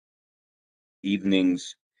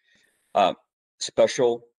evening's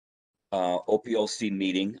special OPLC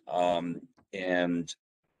meeting, and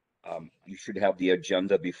you should have the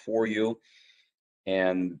agenda before you.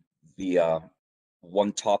 And the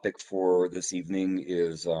one topic for this evening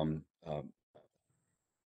is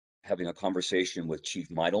having a conversation with Chief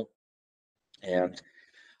Meidel. And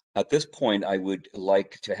at this point, I would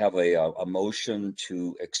like to have a motion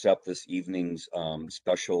to accept this evening's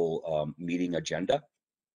special meeting agenda.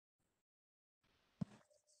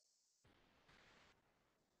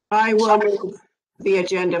 I will move the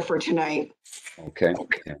agenda for tonight. Okay,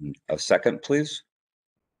 and a second, please.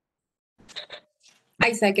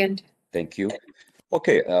 I second. Thank you.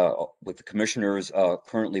 Okay, with the commissioners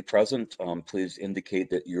currently present, please indicate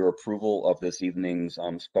that your approval of this evening's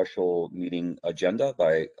special meeting agenda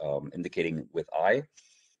by indicating with aye.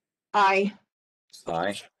 Aye.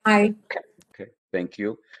 Aye. Aye. Okay, thank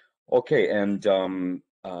you. Okay, and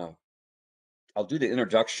I'll do the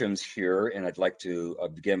introductions here, and I'd like to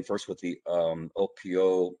begin first with the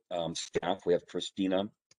OPO staff. We have Christina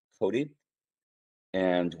Cody,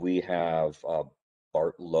 and we have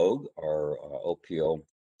Bart Logue, our OPO,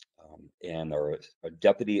 and our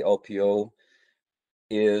deputy OPO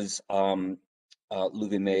is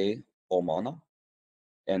Luvime Omana.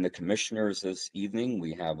 And the commissioners this evening,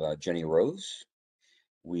 we have Jenny Rose,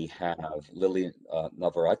 we have Lily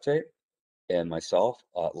Navarrete, and myself,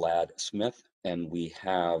 Lad Smith, and we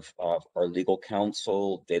have our legal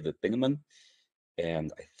counsel, David Bingaman.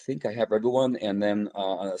 And I think I have everyone. And then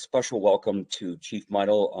a special welcome to Chief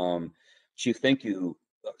Meidel. Chief, thank you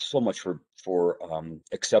so much for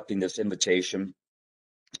accepting this invitation.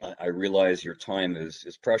 I realize your time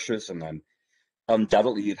is precious, and I'm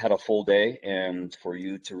undoubtedly you've had a full day, and for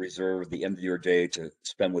you to reserve the end of your day to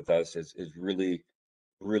spend with us is really,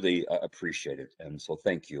 really appreciated. And so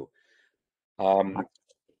thank you.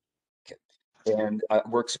 And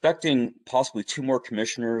we're expecting possibly 2 more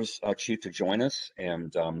commissioners, Chief, to join us,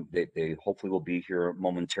 and they hopefully will be here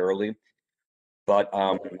momentarily. But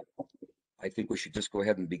I think we should just go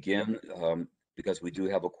ahead and begin because we do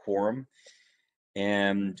have a quorum.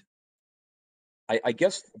 And I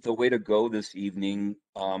guess the way to go this evening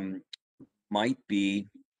might be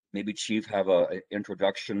maybe Chief have an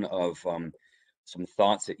introduction of some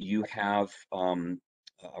thoughts that you have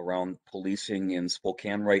around policing in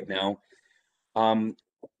Spokane right now.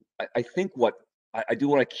 I think what I do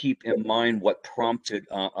want to keep in mind what prompted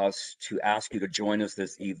us to ask you to join us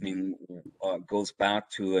this evening goes back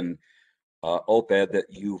to an op-ed that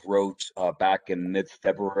you wrote back in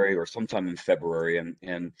mid-February or sometime in February,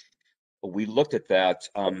 and we looked at that,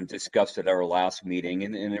 discussed at our last meeting,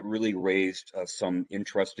 and it really raised some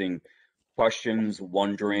interesting questions,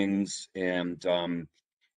 wonderings, and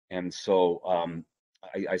so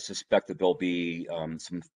I suspect that there'll be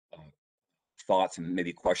some thoughts and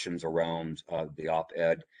maybe questions around the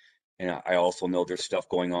op-ed. And I also know there's stuff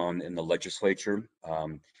going on in the legislature.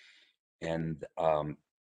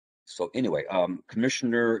 So anyway,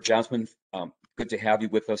 Commissioner Jasmine, good to have you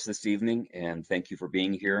with us this evening, and thank you for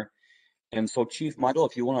being here. And so Chief Meidel,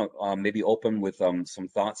 if you want to maybe open with some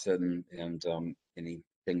thoughts and anything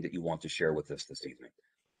that you want to share with us this evening.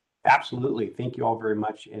 Absolutely. Thank you all very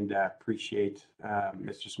much, and appreciate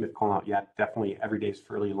Mr. Smith calling out. Yeah, definitely every day is a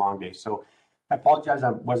fairly long day. So I apologize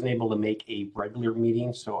I wasn't able to make a regular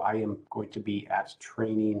meeting, so I am going to be at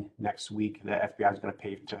training next week. The FBI is going to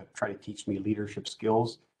pay to try to teach me leadership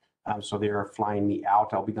skills. So they are flying me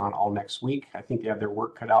out. I'll be gone all next week. I think they have their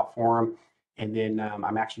work cut out for them. And then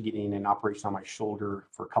I'm actually getting an operation on my shoulder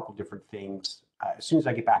for a couple different things as soon as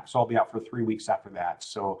I get back. So I'll be out for 3 weeks after that.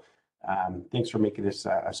 So thanks for making this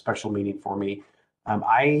a special meeting for me.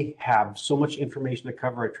 I have so much information to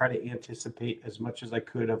cover. I try to anticipate as much as I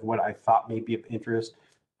could of what I thought may be of interest.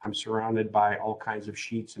 I'm surrounded by all kinds of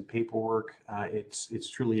sheets and paperwork. It's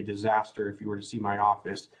truly a disaster if you were to see my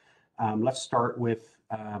office. Let's start with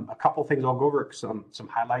a couple things. I'll go over some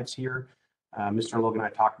highlights here. Mr. Logan and I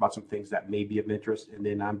talked about some things that may be of interest, and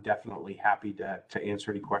then I'm definitely happy to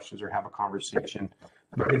answer any questions or have a conversation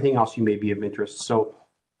about anything else you may be of interest. So,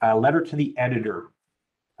 letter to the editor.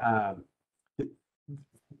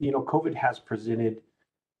 You know, COVID has presented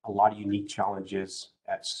a lot of unique challenges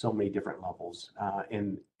at so many different levels,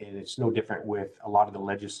 and it's no different with a lot of the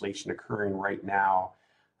legislation occurring right now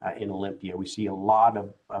in Olympia. We see a lot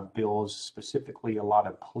of bills, specifically a lot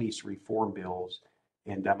of police reform bills.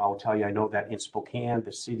 And I'll tell you, I know that in Spokane,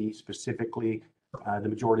 the city specifically, the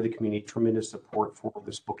majority of the community, tremendous support for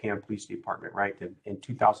the Spokane Police Department, right? In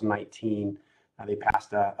 2019, they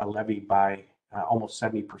passed a levy by almost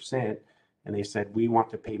 70%, and they said, we want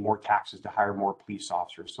to pay more taxes to hire more police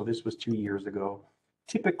officers. So this was 2 years ago.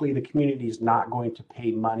 typically the community is not going to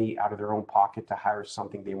pay money out of their own pocket to hire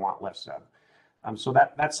something they want less of. So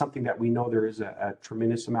that's something that we know there is a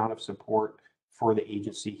tremendous amount of support for the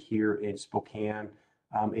agency here in Spokane.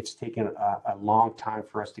 It's taken a long time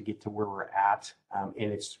for us to get to where we're at,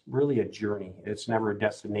 and it's really a journey. It's never a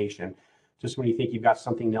destination. Just when you think you've got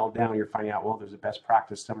something nailed down, you're finding out, well, there's a best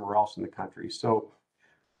practice somewhere else in the country. So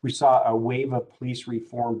we saw a wave of police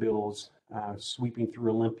reform bills sweeping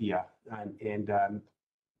through Olympia, and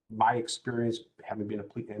my experience, having been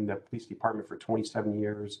in the police department for 27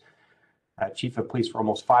 years, chief of police for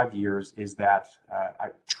almost 5 years, is that I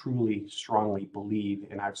truly, strongly believe,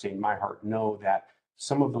 and I'd say in my heart know, that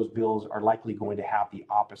some of those bills are likely going to have the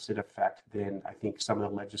opposite effect than I think some of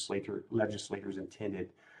the legislators intended.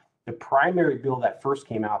 The primary bill that first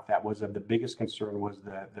came out that was of the biggest concern was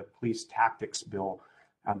the police tactics bill.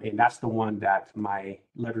 And that's the one that my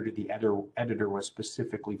letter to the editor was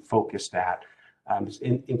specifically focused at.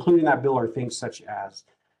 Including that bill are things such as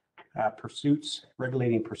pursuits,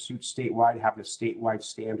 regulating pursuits statewide, having a statewide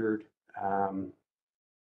standard,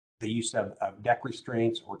 the use of neck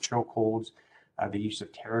restraints or chokeholds, the use of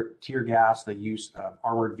tear gas, the use of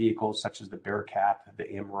armored vehicles such as the Bearcat, the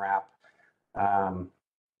MRAP,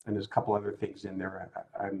 and there's a couple other things in there.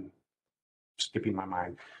 I'm skipping my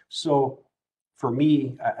mind. So for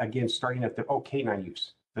me, again, starting at the canine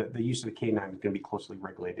use, the use of the canine is going to be closely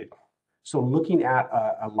regulated. So looking at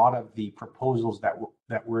a lot of the proposals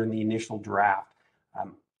that were in the initial draft,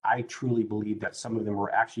 I truly believe that some of them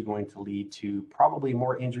were actually going to lead to probably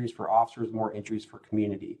more injuries for officers, more injuries for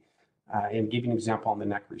community. And give you an example on the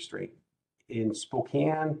neck restraint. In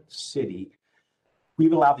Spokane City,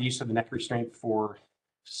 we've allowed the use of the neck restraint for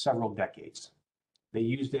several decades. They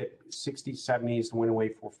used it 60s, 70s, went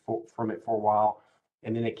away from it for a while,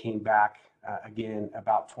 and then it came back again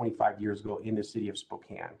about 25 years ago in the city of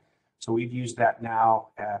Spokane. So we've used that now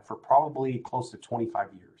for probably close to 25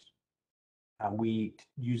 years. We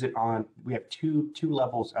use it on, we have two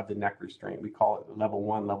levels of the neck restraint. We call it level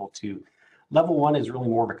 1, level 2. Level 1 is really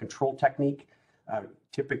more of a control technique.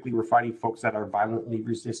 Typically, we're fighting folks that are violently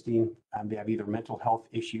resisting. They have either mental health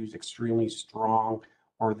issues, extremely strong,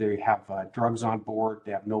 or they have drugs on board.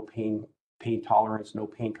 They have no pain tolerance, no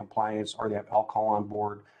pain compliance, or they have alcohol on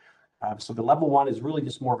board. So the level 1 is really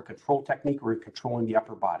just more of a control technique where you're controlling the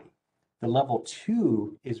upper body. The level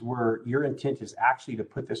 2 is where your intent is actually to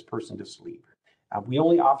put this person to sleep. We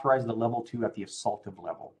only authorize the level 2 at the assaultive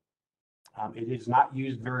level. It is not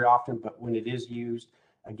used very often, but when it is used,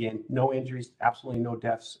 again, no injuries, absolutely no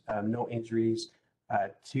deaths, no injuries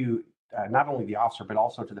to not only the officer, but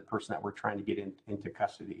also to the person that we're trying to get into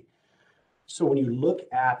custody. So when you look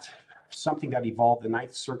at something that evolved, the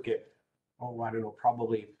Ninth Circuit, I don't know,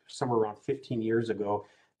 probably somewhere around 15 years ago,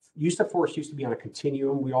 use of force used to be on a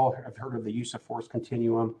continuum. We all have heard of the use of force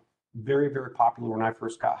continuum. Very, very popular when I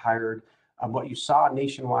first got hired. What you saw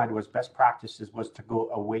nationwide was best practices was to go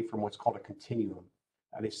away from what's called a continuum.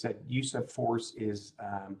 They said use of force is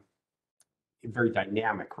very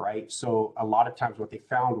dynamic, right? So a lot of times what they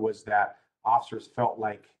found was that officers felt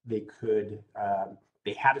like they could,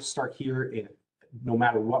 they had to start here, and no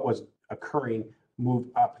matter what was occurring, move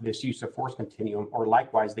up this use of force continuum, or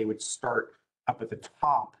likewise, they would start up at the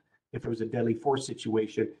top if it was a deadly force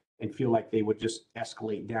situation and feel like they would just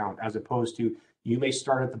escalate down, as opposed to you may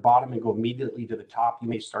start at the bottom and go immediately to the top. You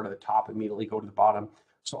may start at the top and immediately go to the bottom.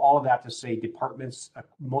 So all of that to say departments,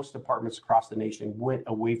 most departments across the nation went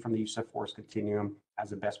away from the use of force continuum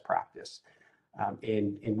as a best practice.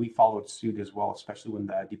 And we followed suit as well, especially when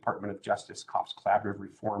the Department of Justice Cops Collaborative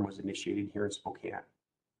Reform was initiated here in Spokane.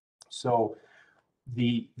 So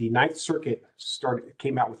the Ninth Circuit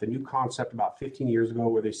came out with a new concept about 15 years ago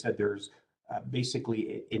where they said there's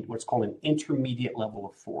basically what's called an intermediate level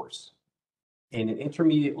of force. And an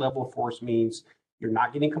intermediate level of force means you're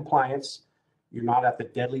not getting compliance, you're not at the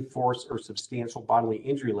deadly force or substantial bodily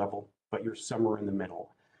injury level, but you're somewhere in the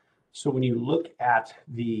middle. So when you look at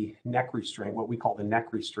the neck restraint, what we call the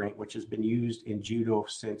neck restraint, which has been used in judo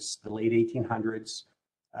since the late 1800s,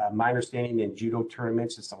 my understanding in judo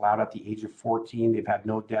tournaments, it's allowed at the age of 14. They've had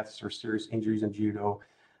no deaths or serious injuries in judo.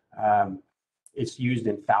 It's used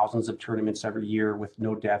in thousands of tournaments every year with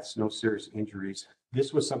no deaths, no serious injuries.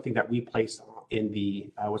 This was something that we placed in the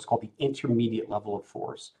what's called the intermediate level of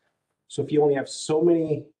force. So if you only have so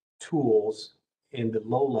many tools in the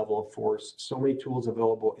low level of force, so many tools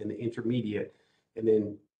available in the intermediate, and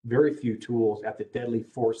then very few tools at the deadly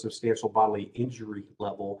force substantial bodily injury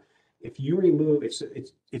level, if you remove, it's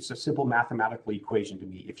a simple mathematical equation to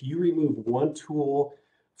me. If you remove one tool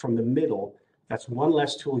from the middle, that's one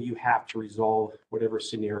less tool you have to resolve whatever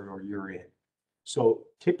scenario you're in. So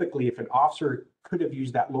typically, if an officer could have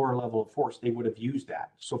used that lower level of force, they would have used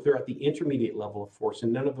that. So if they're at the intermediate level of force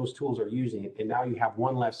and none of those tools are using it, and now you have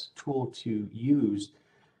one less tool to use,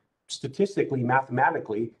 statistically,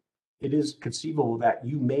 mathematically, it is conceivable that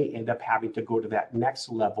you may end up having to go to that next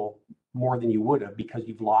level more than you would have because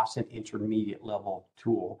you've lost an intermediate level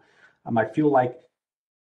tool. I feel like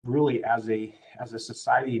really as a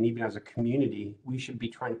society and even as a community, we should be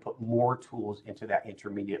trying to put more tools into that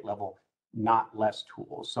intermediate level, not less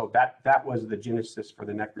tools. So that was the genesis for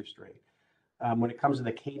the neck restraint. When it comes to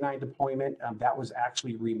the K9 deployment, that was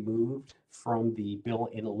actually removed from the bill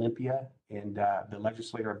in Olympia, and the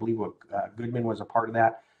legislator, I believe Goodman was a part of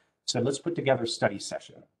that, said, let's put together a study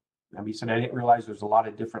session. He said, I didn't realize there's a lot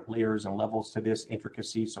of different layers and levels to this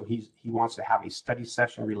intricacy, so he wants to have a study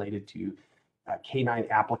session related to K9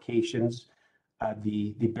 applications.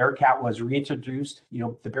 The Bearcat was reintroduced.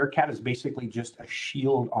 The Bearcat is basically just a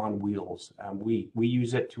shield on wheels. We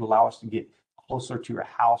use it to allow us to get closer to a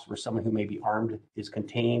house where someone who may be armed is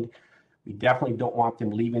contained. We definitely don't want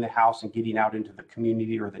them leaving the house and getting out into the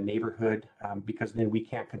community or the neighborhood because then we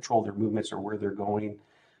can't control their movements or where they're going.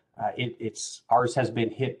 Ours has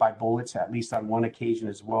been hit by bullets at least on one occasion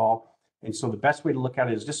as well. And so the best way to look at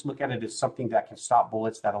it is just look at it as something that can stop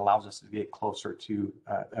bullets, that allows us to get closer to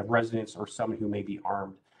a residence or someone who may be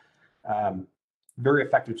armed. Very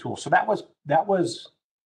effective tool. So that was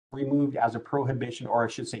removed as a prohibition, or I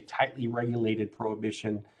should say tightly regulated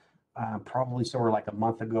prohibition, probably somewhere like a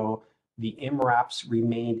month ago. The MRAPs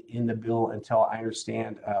remained in the bill until I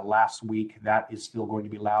understand last week. That is still going to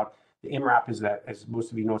be allowed. The MRAP is that, as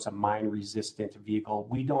most of you know, it's a mine-resistant vehicle.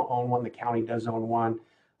 We don't own one. The county does own one.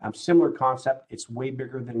 Similar concept. It's way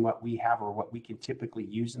bigger than what we have or what we can typically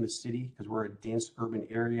use in the city because we're a dense urban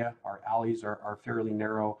area. Our alleys are fairly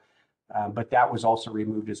narrow, but that was also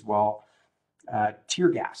removed as well. Tear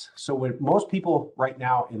gas. So when most people right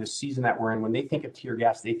now in the season that we're in, when they think of tear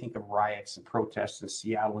gas, they think of riots and protests in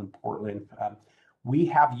Seattle and Portland. We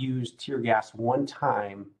have used tear gas one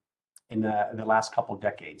time in the last couple of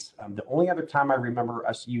decades. The only other time I remember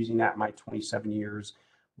us using that in my 27 years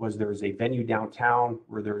was there was a venue downtown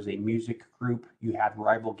where there was a music group. You had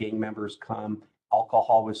rival gang members come.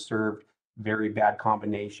 Alcohol was served. Very bad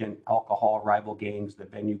combination. Alcohol, rival gangs. The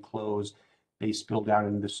venue closed. They spilled down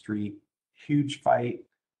into the street. Huge fight.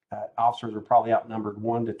 Officers were probably outnumbered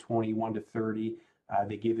 1 to 20, 1 to 30.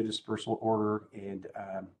 They gave the dispersal order. And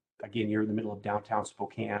again, you're in the middle of downtown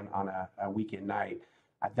Spokane on a weekend night.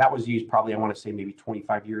 That was used probably, I want to say, maybe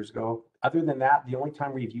 25 years ago. Other than that, the only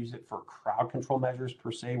time we've used it for crowd control measures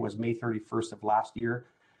per se was May 31st of last year.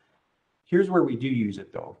 Here's where we do use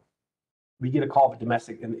it, though. We get a call of a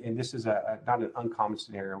domestic, and this is not an uncommon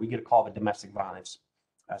scenario. We get a call of a domestic violence.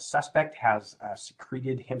 A suspect has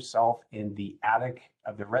secreted himself in the attic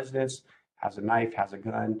of the residence, has a knife, has a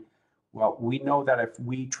gun. Well, we know that if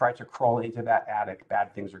we try to crawl into that attic,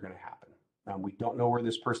 bad things are going to happen. We don't know where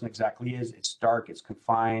this person exactly is. It's dark, it's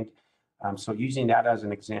confined. So using that as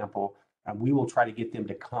an example, we will try to get them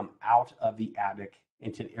to come out of the attic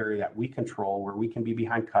into an area that we control, where we can be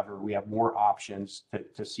behind cover. We have more options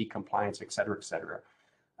to see compliance, et cetera, et cetera.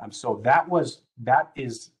 So that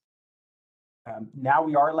is, now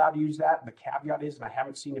we are allowed to use that. The caveat is, and I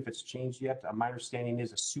haven't seen if it's changed yet, my understanding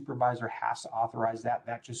is a supervisor has to authorize that.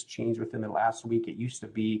 That just changed within the last week. It used to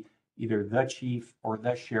be either the chief or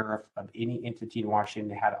the sheriff of any entity in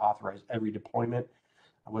Washington had to authorize every deployment.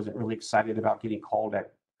 I wasn't really excited about getting called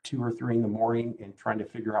at 2 or 3 in the morning and trying to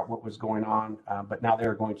figure out what was going on. But now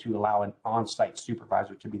they're going to allow an on-site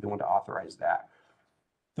supervisor to be the one to authorize that.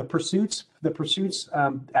 The pursuits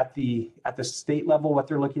at the state level, what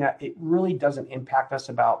they're looking at, it really doesn't impact us.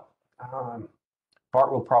 About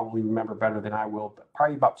Bart will probably remember better than I will, but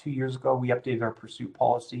probably about 2 years ago, we updated our pursuit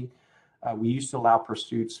policy. We used to allow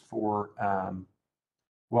pursuits for,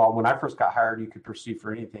 well, when I first got hired, you could pursue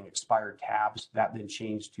for anything, expired tabs. That then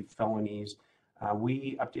changed to felonies.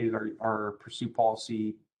 We updated our pursuit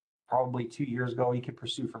policy probably 2 years ago. You could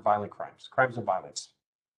pursue for violent crimes of violence.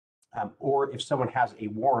 Or if someone has a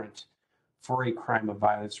warrant for a crime of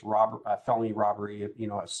violence, felony robbery,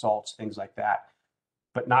 assaults, things like that,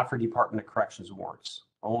 but not for Department of Corrections warrants,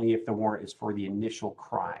 only if the warrant is for the initial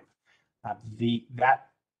crime. That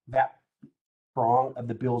prong of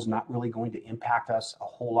the bill is not really going to impact us a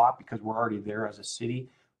whole lot because we're already there as a city.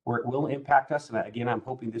 Where it will impact us, and again, I'm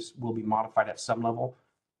hoping this will be modified at some level,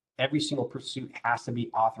 every single pursuit has to be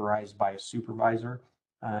authorized by a supervisor.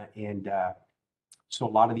 So a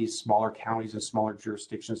lot of these smaller counties and smaller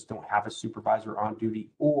jurisdictions don't have a supervisor on duty,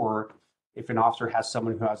 or if an officer has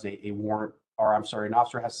someone who has a warrant, or I'm sorry, an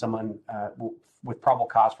officer has someone with probable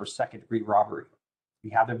cause for second-degree robbery.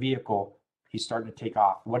 You have the vehicle, he's starting to take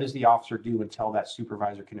off. What does the officer do until that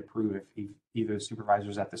supervisor can approve? If either the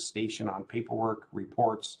supervisor's at the station on paperwork,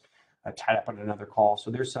 reports, tied up on another call. So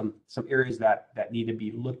there's some areas that need to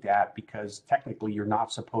be looked at, because technically you're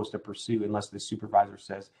not supposed to pursue unless the supervisor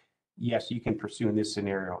says, yes, you can pursue in this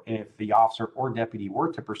scenario. And if the officer or deputy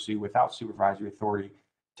were to pursue without supervisory authority,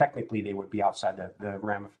 technically they would be outside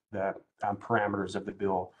the parameters of the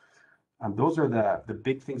bill. Those are the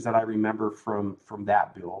big things that I remember from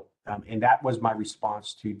that bill. And that was my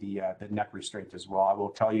response to the neck restraint as well. I will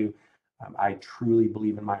tell you, I truly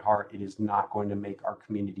believe in my heart it is not going to make our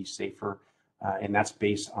community safer. And that's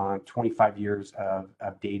based on 25 years of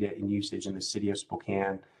data and usage in the city of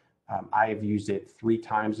Spokane. I have used it 3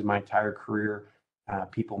 times in my entire career.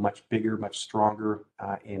 People much bigger, much stronger,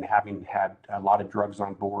 and having had a lot of drugs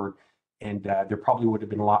on board. And there probably would have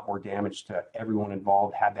been a lot more damage to everyone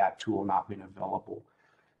involved had that tool not been available.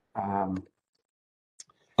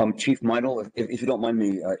 Chief Meidel, if you don't mind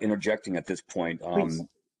me interjecting at this point,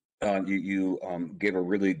 you gave a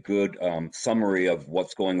really good summary of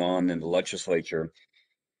what's going on in the legislature.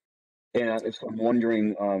 And I'm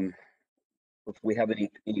wondering if we have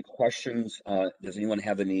any questions. Does anyone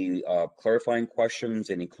have any clarifying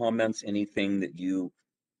questions, any comments, anything that you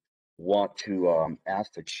want to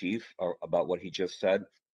ask the chief about what he just said?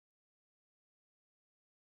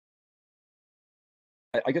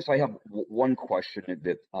 I guess I have one question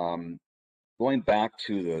that going back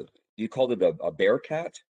to you called it a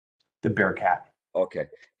Bearcat? The Bearcat. Okay.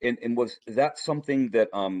 And was that something that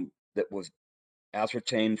that was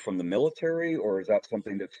ascertained from the military, or is that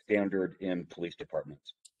something that's standard in police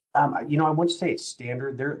departments? I wouldn't say it's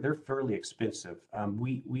standard. They're fairly expensive.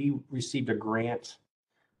 We received a grant,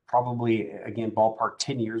 probably again ballpark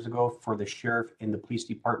 10 years ago, for the sheriff and the police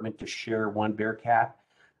department to share one Bearcat.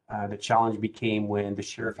 The challenge became when the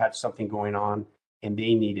sheriff had something going on and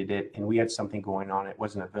they needed it, and we had something going on, it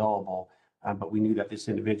wasn't available. But we knew that this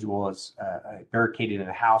individual was barricaded in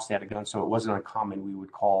a house, they had a gun, so it wasn't uncommon. We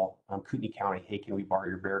would call Kootenai County, hey, can we borrow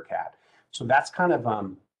your Bearcat? So that's kind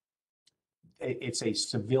of, it's a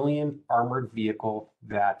civilian armored vehicle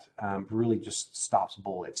that really just stops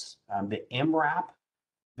bullets. The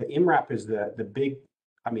MRAP is the big,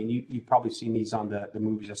 I mean, you've probably seen these on the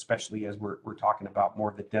movies, especially as we're talking about more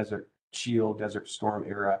of the Desert Shield, Desert Storm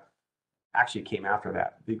era. Actually, it came after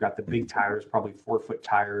that. They've got the big tires, probably 4-foot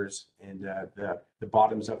tires, and the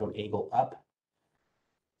bottoms of them angle up.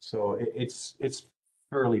 So it's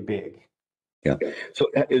fairly big. Yeah. So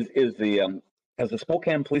has the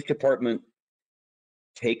Spokane Police Department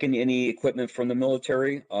taken any equipment from the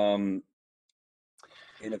military? And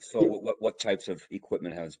if so, what types of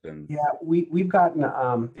equipment has been? Yeah, we've gotten,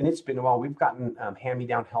 and it's been a while, we've gotten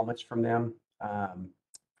hand-me-down helmets from them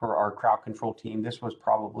for our crowd control team. This was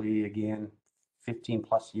probably, again, 15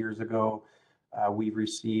 plus years ago. We've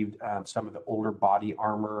received some of the older body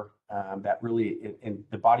armor that really, and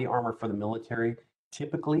the body armor for the military,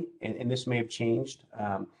 typically, and this may have changed.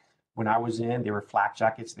 When I was in, they were flak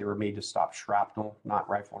jackets. They were made to stop shrapnel, not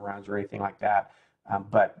rifle rounds or anything like that.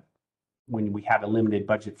 But when we had a limited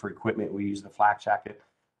budget for equipment, we used the flak jacket.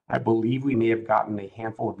 I believe we may have gotten a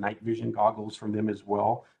handful of night vision goggles from them as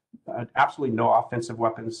well. Absolutely no offensive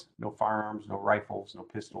weapons, no firearms, no rifles, no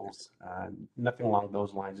pistols, nothing along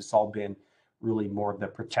those lines. It's all been really more of the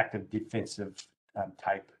protective, defensive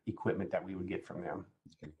type equipment that we would get from them.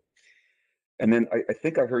 Okay. And then I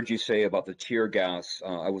think I heard you say about the tear gas.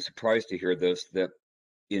 I was surprised to hear this, that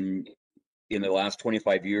in the last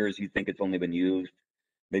 25 years, you think it's only been used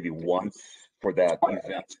maybe once for that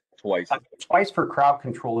event, twice. Twice for crowd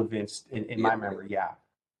control events, in my memory, yeah.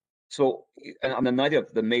 So on the night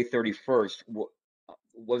of the May 31st,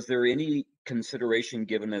 was there any consideration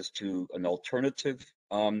given as to an alternative?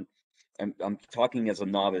 I'm talking as a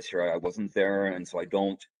novice here. I wasn't there, and so I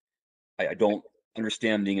don't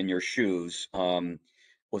understand being in your shoes.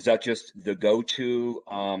 Was that just the go-to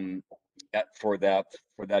for that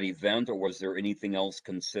event, or was there anything else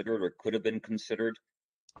considered or could have been considered?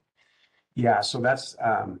 Yeah, so that's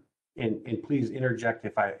and please interject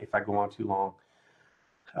if I go on too long.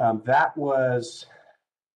 That was,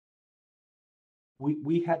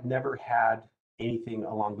 we had never had anything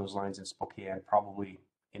along those lines in Spokane, probably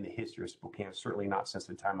in the history of Spokane, certainly not since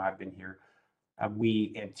the time I've been here.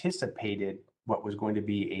 We anticipated what was going to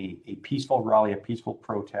be a peaceful rally, a peaceful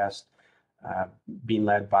protest, being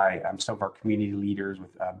led by some of our community leaders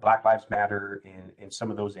with Black Lives Matter and some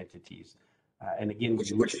of those entities. And again,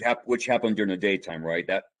 which happened during the daytime, right?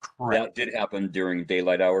 That did happen during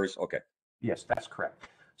daylight hours. Okay. Yes, that's correct.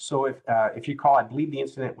 So if you recall, I believe the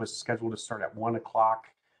incident was scheduled to start at 1 o'clock.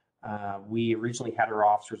 We originally had our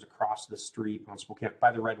officers across the street on Spokane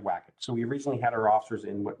by the Red Wagon. So we originally had our officers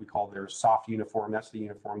in what we call their soft uniform. That's the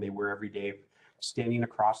uniform they wear every day, standing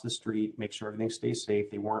across the street, make sure everything stays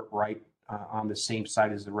safe. They weren't right on the same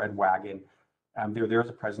side as the Red Wagon. They're there as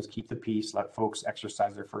a presence, keep the peace, let folks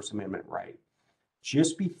exercise their First Amendment right.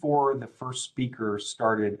 Just before the first speaker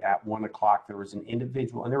started at 1 o'clock, there was an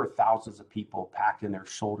individual, and there were thousands of people packed in there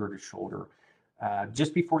shoulder to shoulder.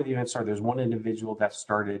 Just before the event started, there's one individual that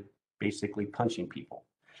started basically punching people.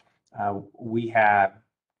 We had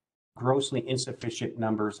grossly insufficient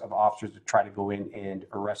numbers of officers to try to go in and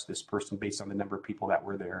arrest this person based on the number of people that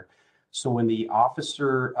were there. So when the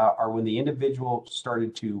officer when the individual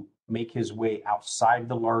started to make his way outside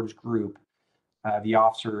the large group, the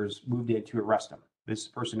officers moved in to arrest him. This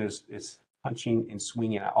person is punching and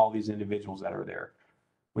swinging at all these individuals that are there.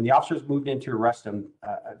 When the officers moved in to arrest him,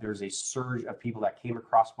 there's a surge of people that came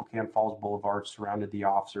across Spokane Falls Boulevard, surrounded the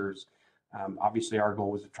officers. Obviously, our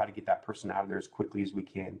goal was to try to get that person out of there as quickly as we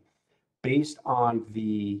can. Based on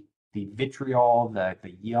the vitriol, the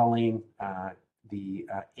yelling, the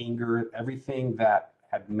anger, everything that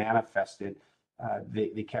had manifested,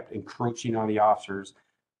 they kept encroaching on the officers.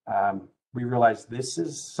 We realized this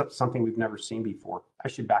is something we've never seen before. I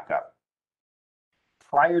should back up.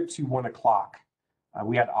 Prior to 1 o'clock,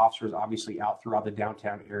 we had officers obviously out throughout the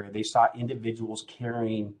downtown area. They saw individuals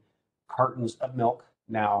carrying cartons of milk.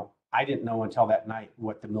 Now, I didn't know until that night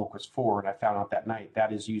what the milk was for, and I found out that night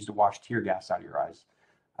that is used to wash tear gas out of your eyes.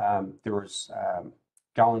 There was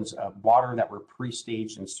gallons of water that were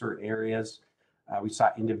pre-staged in certain areas. We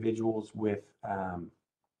saw individuals with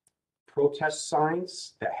protest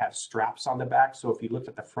signs that had straps on the back. So if you looked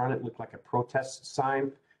at the front, it looked like a protest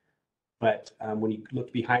sign. But when you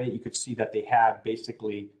looked behind it, you could see that they had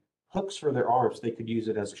basically hooks for their arms. They could use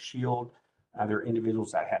it as a shield. There are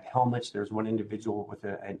individuals that had helmets. There's one individual with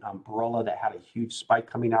an umbrella that had a huge spike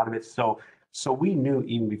coming out of it. So we knew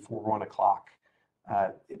even before 1 o'clock,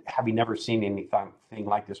 having never seen anything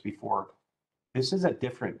like this before, this is a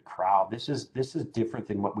different crowd. This is different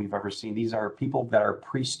than what we've ever seen. These are people that are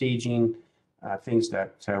pre-staging things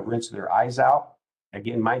to rinse their eyes out.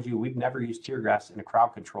 Again, mind you, we've never used tear gas in a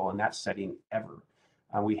crowd control in that setting ever.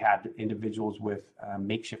 We had individuals with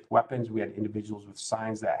makeshift weapons. We had individuals with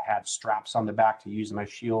signs that had straps on the back to use them as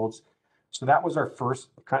shields. So that was our first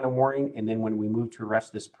kind of warning. And then when we moved to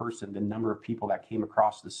arrest this person, the number of people that came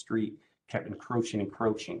across the street kept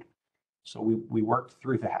encroaching. So we worked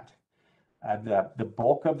through that. The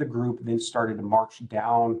bulk of the group then started to march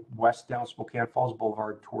down Spokane Falls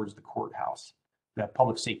Boulevard towards the courthouse, the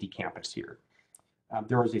public safety campus here.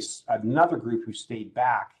 There was another group who stayed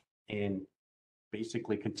back and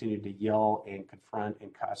basically continued to yell and confront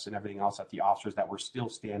and cuss and everything else at the officers that were still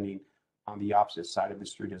standing on the opposite side of the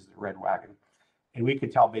street as the Red Wagon. And we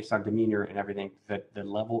could tell based on demeanor and everything that the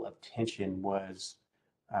level of tension was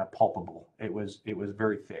palpable. It was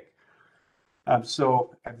very thick.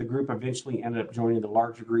 So the group eventually ended up joining the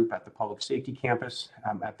larger group at the public safety campus.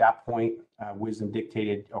 At that point, wisdom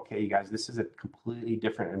dictated, okay, you guys, this is a completely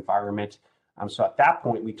different environment. So at that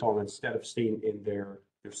point, we told them instead of staying in their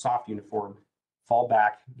soft uniform, fall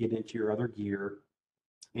back, get into your other gear,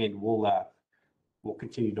 and we'll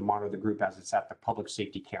continue to monitor the group as it's at the public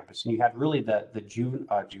safety campus. And you had really the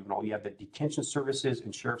juvenile, you have the detention services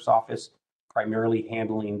and sheriff's office primarily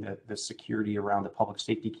handling the security around the public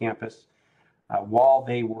safety campus. While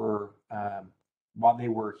they were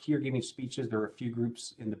here giving speeches, there were a few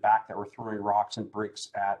groups in the back that were throwing rocks and bricks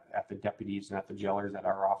at the deputies and at the jailers, at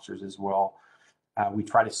our officers as well. We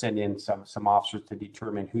tried to send in some officers to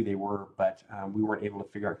determine who they were, but we weren't able to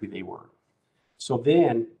figure out who they were. So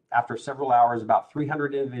then, after several hours, about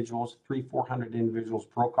 400 individuals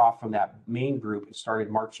broke off from that main group and started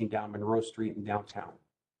marching down Monroe Street in downtown.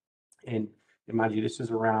 And mind you, this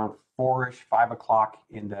is around 4-ish, 5 o'clock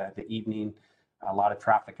in the evening. A lot of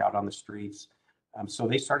traffic out on the streets. So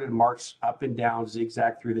they started to march up and down,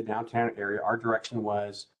 zigzag through the downtown area. Our direction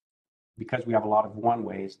was, because we have a lot of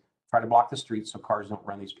one-ways, try to block the streets so cars don't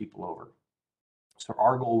run these people over. So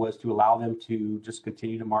our goal was to allow them to just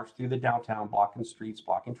continue to march through the downtown, blocking streets,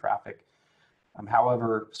 blocking traffic.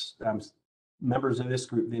 However, members of this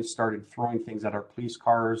group then started throwing things at our police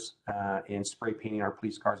cars and spray painting our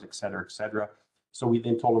police cars, et cetera, et cetera. So we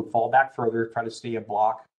then told them, fall back further, try to stay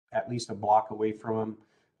at least a block away from them.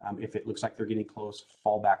 If it looks like they're getting close,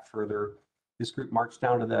 fall back further. This group marched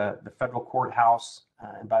down to the federal courthouse.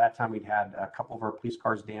 And by that time, we'd had a couple of our police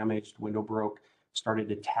cars damaged, window broke, started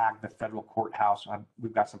to tag the federal courthouse.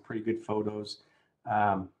 We've got some pretty good photos.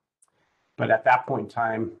 But at that point in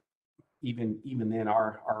time, even then,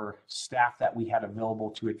 our staff that we had available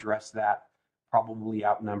to address that probably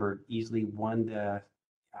outnumbered easily 1 to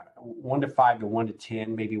 5 to 1 to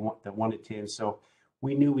 10, maybe 1 to 10. So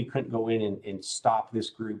we knew we couldn't go in and stop this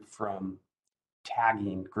group from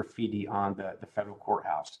tagging graffiti on the federal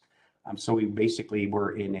courthouse. So we basically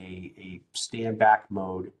were in a stand back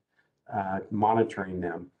mode, monitoring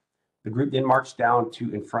them. The group then marched down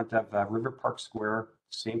to in front of River Park Square,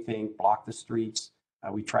 same thing, block the streets.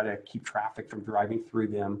 We try to keep traffic from driving through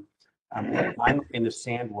them. The line in the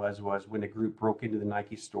sand was when the group broke into the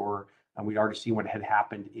Nike store, and we'd already seen what had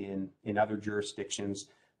happened in other jurisdictions.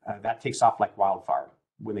 That takes off like wildfire.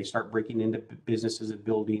 When they start breaking into businesses and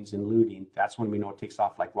buildings and looting, that's when we know it takes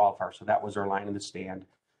off like wildfire. So that was our line in the stand.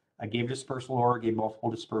 I gave a dispersal order, gave multiple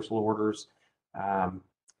dispersal orders.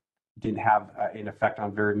 Didn't have an effect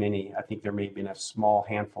on very many. I think there may have been a small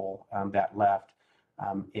handful that left.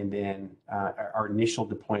 And then our initial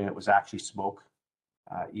deployment was actually smoke,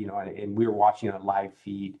 and we were watching a live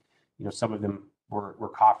feed. Some of them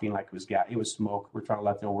were coughing like it was gas. It was smoke. We're trying to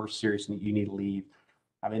let them know we're serious and you need to leave.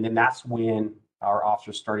 And then that's when our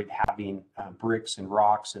officers started having bricks and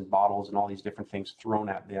rocks and bottles and all these different things thrown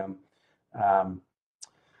at them.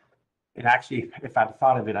 And actually, if I'd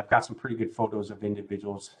thought of it, I've got some pretty good photos of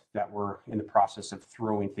individuals that were in the process of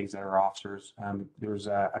throwing things at our officers. There's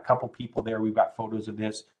a couple people there. We've got photos of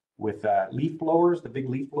this with leaf blowers, the big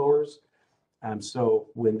leaf blowers. So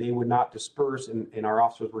when they would not disperse and our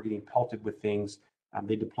officers were getting pelted with things,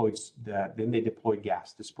 they deployed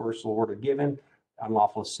gas. Dispersal order given,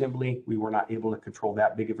 unlawful assembly. We were not able to control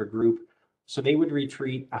that big of a group. So they would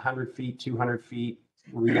retreat 100 feet, 200 feet,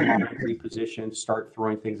 realign, reposition, start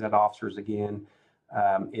throwing things at officers again.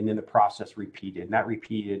 And then the process repeated. And that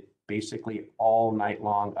repeated basically all night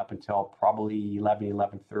long up until probably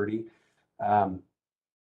 11:30.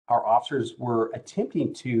 Our officers were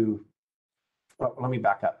attempting to, well, let me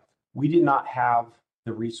back up. We did not have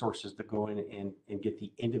the resources to go in and get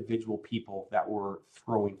the individual people that were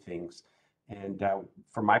throwing things. And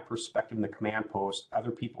from my perspective in the command post,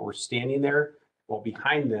 other people were standing there, while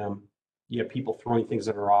behind them, you have people throwing things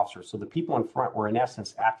at our officers. So the people in front were in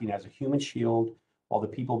essence acting as a human shield, while the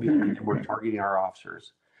people behind them were targeting our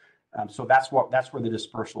officers. So that's where the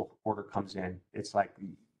dispersal order comes in. It's like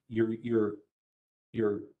you're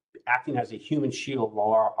acting as a human shield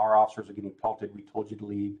while our officers are getting pelted. We told you to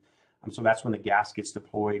leave. So that's when the gas gets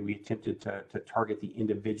deployed. We attempted to target the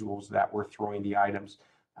individuals that were throwing the items.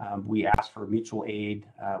 We asked for mutual aid,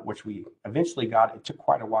 which we eventually got. It took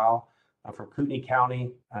quite a while from Kootenai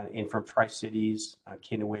County and from Tri-Cities,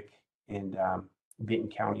 Kennewick, and Benton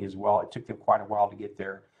County as well. It took them quite a while to get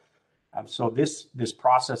there. So this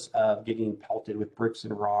process of getting pelted with bricks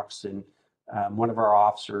and rocks, and one of our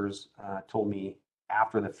officers told me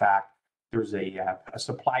after the fact, there's a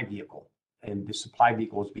supply vehicle, and the supply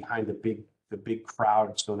vehicle was behind the big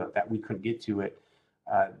crowd so that we couldn't get to it.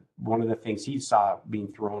 One of the things he saw being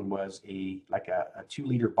thrown was a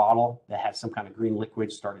 2-liter bottle that had some kind of green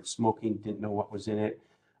liquid, started smoking, didn't know what was in it.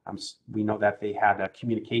 We know that they had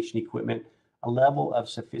communication equipment, a level of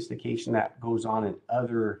sophistication that goes on in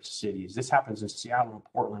other cities. This happens in Seattle and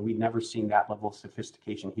Portland. We've never seen that level of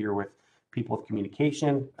sophistication here with people with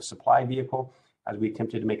communication, a supply vehicle. As we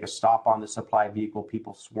attempted to make a stop on the supply vehicle,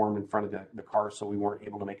 people swarmed in front of the car, so we weren't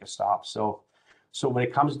able to make a stop. So when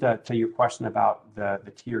it comes to your question about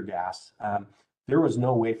the tear gas, there was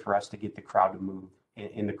no way for us to get the crowd to move.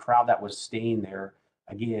 And the crowd that was staying there,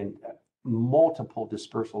 again, multiple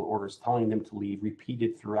dispersal orders telling them to leave,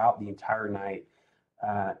 repeated throughout the entire night.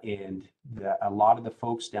 And a lot of the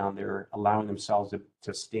folks down there allowing themselves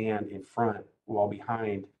to stand in front while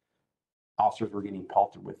behind officers were getting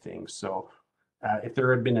pelted with things. So if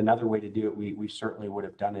there had been another way to do it, we certainly would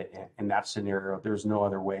have done it in that scenario. There's no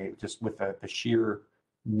other way, just with the sheer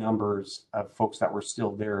numbers of folks that were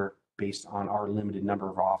still there based on our limited number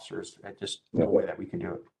of officers. Just no way that we can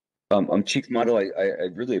do it. Chief Model, I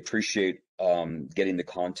really appreciate getting the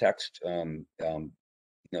context.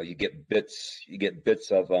 You get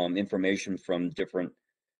bits of information from different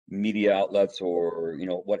media outlets or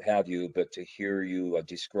what have you, but to hear you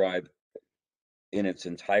describe in its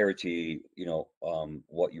entirety,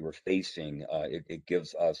 what you were facing, it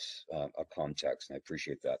gives us a context, and I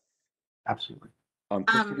appreciate that. Absolutely. Go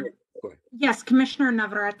ahead. Yes, Commissioner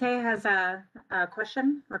Navarrete has a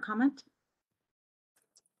question or comment.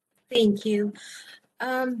 Thank you.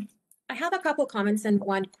 I have a couple comments and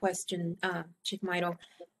one question, Chief Mairo.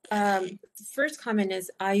 First comment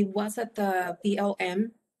is I was at the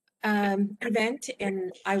BLM event,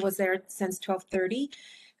 and I was there since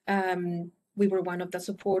 12:30. We were one of the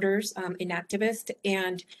supporters and activists,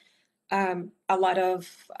 and a lot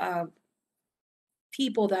of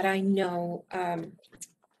people that I know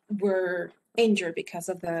were injured because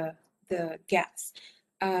of the gas.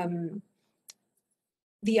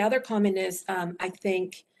 The other comment is, I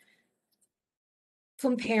think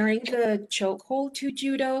comparing the chokehold to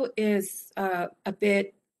judo is a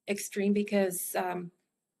bit extreme because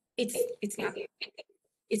it's not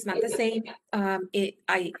the same.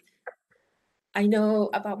 I know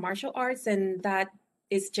about martial arts, and that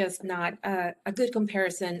is just not a good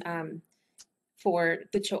comparison for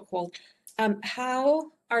the chokehold.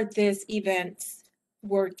 How are these events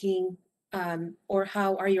working, or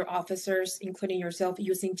how are your officers, including yourself,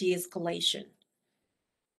 using de-escalation?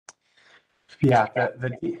 Yeah,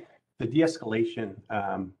 the de-escalation,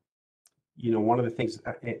 one of the things,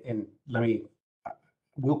 and let me,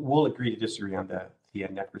 we'll agree to disagree on the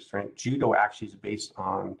neck restraint. Judo actually is based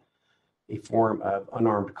on a form of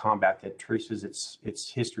unarmed combat that traces its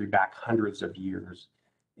history back hundreds of years.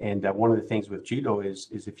 And one of the things with judo is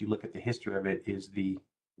if you look at the history of it, is the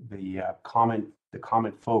common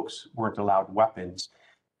folks weren't allowed weapons,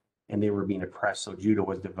 and they were being oppressed. So judo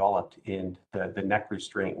was developed, and the neck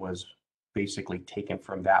restraint was basically taken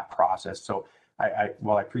from that process. So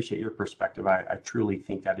while I appreciate your perspective, I truly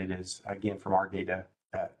think that it is, again, from our data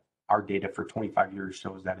for 25 years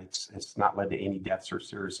shows that it's not led to any deaths or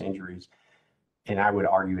serious injuries. And I would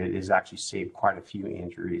argue it has actually saved quite a few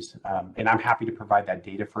injuries. And I'm happy to provide that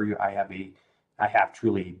data for you. I have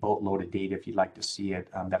truly a boatload of data if you'd like to see it,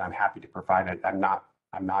 that I'm happy to provide it. I'm not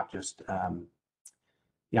just saying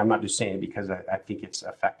it because I think it's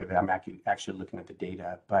effective. I'm actually looking at the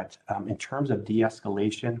data. But in terms of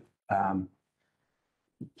de-escalation,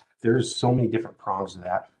 there's so many different prongs to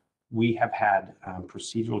that. We have had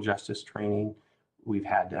procedural justice training. We've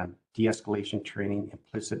had de-escalation training,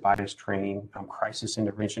 implicit bias training, crisis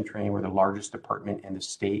intervention training. We're the largest department in the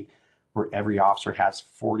state where every officer has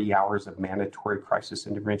 40 hours of mandatory crisis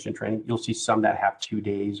intervention training. You'll see some that have 2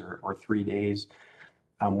 days or 3 days.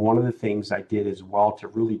 One of the things I did as well to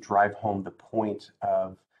really drive home the point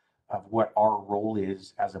of what our role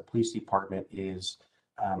is as a police department is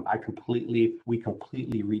we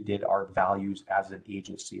completely redid our values as an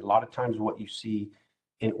agency. A lot of times what you see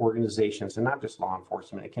in organizations, and not just law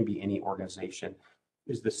enforcement, it can be any organization,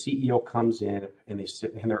 is the CEO comes in and they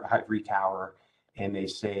sit in their ivory tower and they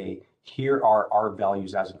say, here are our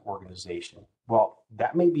values as an organization. Well,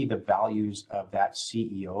 that may be the values of that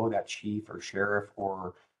CEO, that chief or sheriff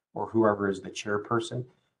or whoever is the chairperson,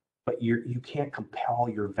 but you can't compel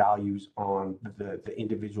your values on the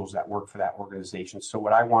individuals that work for that organization. So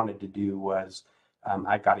what I wanted to do was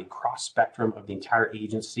I got a cross spectrum of the entire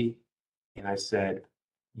agency, and I said,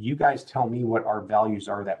 you guys tell me what our values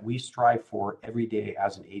are that we strive for every day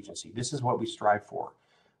as an agency. This is what we strive for.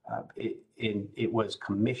 It was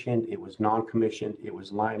commissioned, it was non-commissioned, it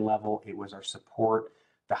was line level, it was our support.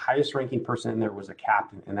 The highest ranking person in there was a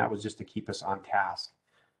captain, and that was just to keep us on task.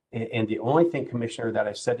 And the only thing, Commissioner, that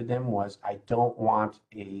I said to them was, I don't want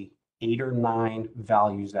 8 or 9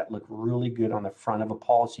 values that look really good on the front of a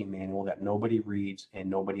policy manual that nobody reads and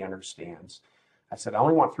nobody understands. I said, I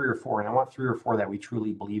only want 3 or 4, and I want 3 or 4 that we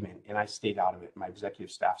truly believe in. And I stayed out of it. My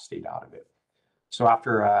executive staff stayed out of it. So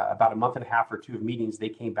after about a month and a half or 2 of meetings, they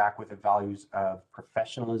came back with the values of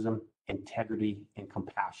professionalism, integrity, and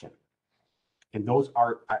compassion. And those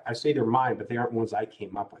are, I say they're mine, but they aren't ones I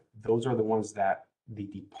came up with. Those are the ones that the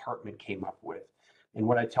department came up with. And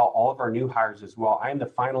what I tell all of our new hires as well, I am the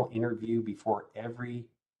final interview before every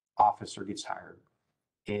officer gets hired.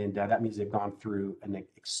 And that means they've gone through an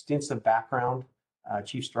extensive background.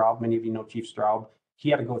 Chief Straub, many of you know Chief Straub, he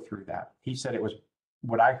had to go through that. He said it was,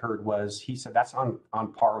 what I heard was, he said that's on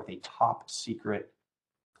par with a top secret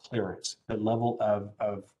clearance, the level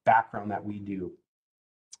of background that we do.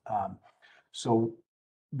 So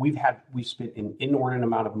we spent an inordinate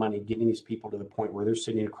amount of money getting these people to the point where they're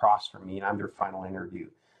sitting across from me and I'm their final interview.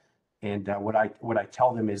 And what I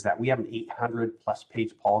tell them is that we have an 800+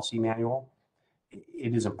 page policy manual.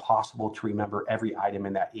 It is impossible to remember every item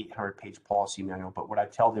in that 800-page policy manual. But what I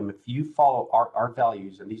tell them, if you follow our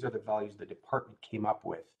values, and these are the values the department came up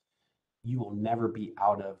with, you will never be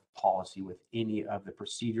out of policy with any of the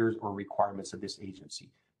procedures or requirements of this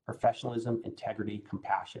agency. Professionalism, integrity,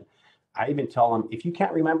 compassion. I even tell them, if you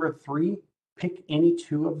can't remember 3, pick any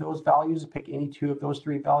 2 of those values, pick any 2 of those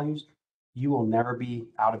 3 values, you will never be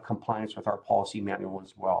out of compliance with our policy manual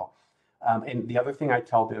as well. And the other thing I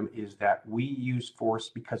tell them is that we use force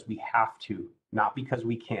because we have to, not because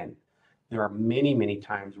we can. There are many, many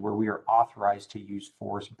times where we are authorized to use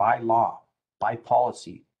force by law, by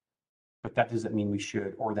policy, but that doesn't mean we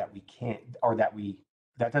should, or that we can't, or that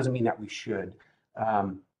doesn't mean that we should.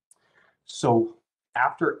 So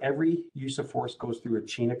After every use of force goes through a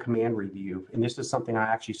chain of command review, and this is something I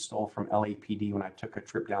actually stole from LAPD when I took a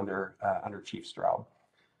trip down there under Chief Stroud.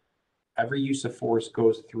 Every use of force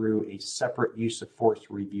goes through a separate use of force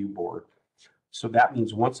review board. So that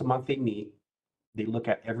means once a month they meet, they look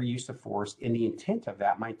at every use of force. And the intent of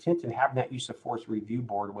that, my intent in having that use of force review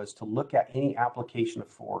board was to look at any application of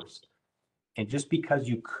force. And just because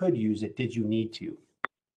you could use it, did you need to?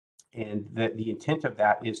 And the intent of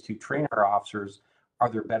that is to train our officers, are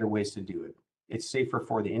there better ways to do it? It's safer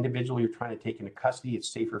for the individual you're trying to take into custody. It's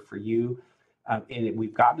safer for you. And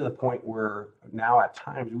we've gotten to the point where now at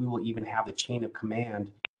times we will even have the chain of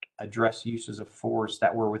command address uses of force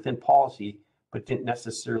that were within policy, but didn't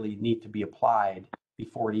necessarily need to be applied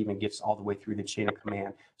before it even gets all the way through the chain of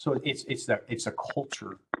command. So it's a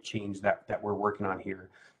culture change that we're working on here.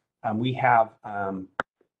 We have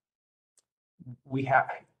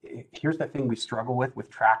here's the thing we struggle with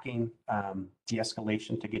tracking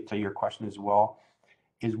de-escalation, to get to your question as well,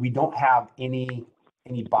 is we don't have any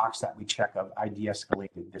box that we check of I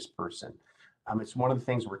de-escalated this person. It's one of the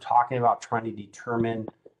things we're talking about, trying to determine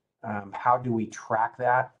how do we track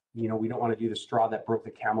that. You know, we don't want to do the straw that broke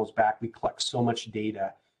the camel's back. We collect so much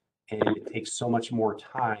data and it takes so much more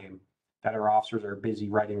time that our officers are busy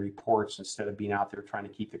writing reports instead of being out there trying to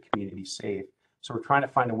keep the community safe. So we're trying to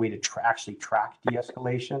find a way to actually track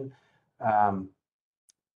de-escalation.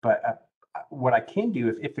 But what I can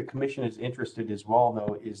do, if the commission is interested as well,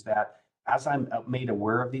 though, is that as I'm made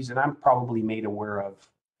aware of these, and I'm probably made aware of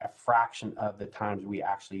a fraction of the times we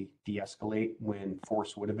actually de-escalate when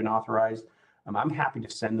force would have been authorized, I'm happy to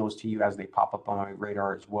send those to you as they pop up on my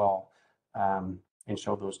radar as well, and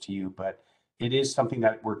show those to you. But it is something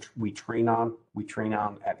that we train on. We train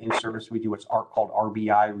on at in-service. We do what's called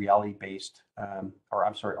RBI, reality-based,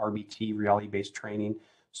 RBT, reality-based training.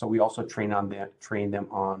 So we also train them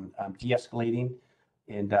on de-escalating,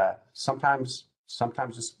 and sometimes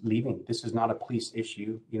just leaving. This is not a police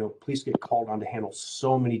issue. You know, police get called on to handle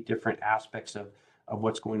so many different aspects of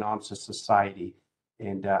what's going on in society.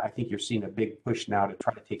 And I think you're seeing a big push now to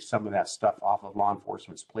try to take some of that stuff off of law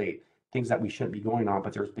enforcement's plate. Things that we shouldn't be going on,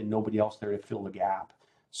 but there's been nobody else there to fill the gap.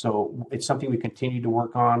 So it's something we continue to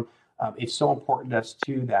work on. It's so important to us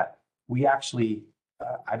too that we actually,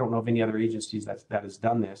 I don't know of any other agencies that has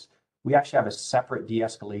done this. We actually have a separate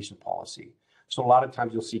de-escalation policy. So a lot of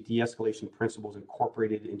times you'll see de-escalation principles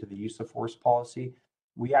incorporated into the use of force policy.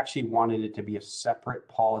 We actually wanted it to be a separate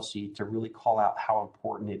policy to really call out how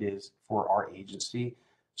important it is for our agency.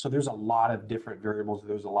 So there's a lot of different variables.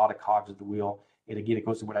 There's a lot of cogs of the wheel. And again, it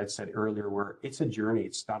goes to what I said earlier, where it's a journey.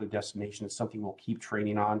 It's not a destination. It's something we'll keep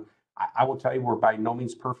training on. I will tell you, we're by no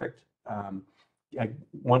means perfect.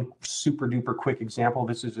 One super duper quick example.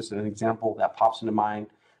 This is just an example that pops into mind.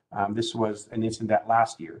 This was an incident that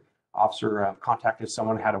last year. Officer contacted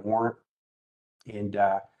someone who had a warrant and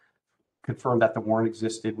confirmed that the warrant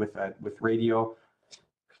existed with radio,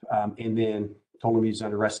 and then told him he was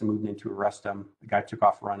under arrest and moved in to arrest him. The guy took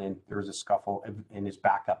off running. There was a scuffle, and his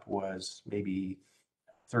backup was maybe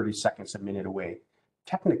 30 seconds, a minute away.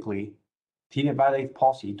 Technically, he didn't violate the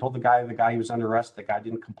policy. He told the guy he was under arrest. The guy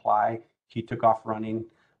didn't comply. He took off running,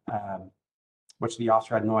 which the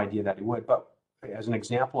officer had no idea that he would. But as an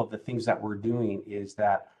example of the things that we're doing is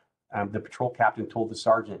that the patrol captain told the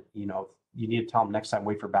sergeant, you know, you need to tell him next time,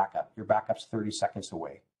 wait for backup. Your backup's 30 seconds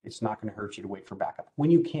away. It's not going to hurt you to wait for backup when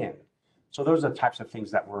you can. So those are the types of things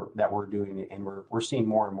that we're doing, and we're seeing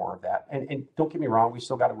more and more of that. And don't get me wrong, we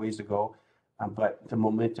still got a ways to go, but the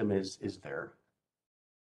momentum is there.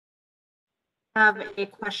 I have a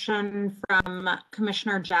question from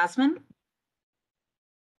Commissioner Jasmine.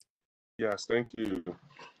 Yes, thank you.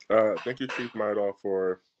 Thank you, Chief Maidal,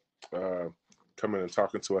 for coming and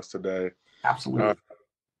talking to us today. Absolutely.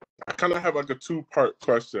 I kind of have like a two-part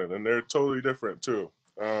question, and they're totally different too.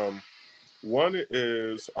 One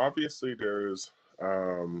is, obviously there's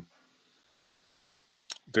a,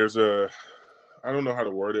 I don't know how to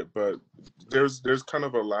word it, but there's kind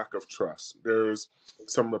of a lack of trust. There's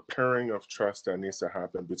some repairing of trust that needs to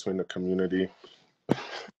happen between the community.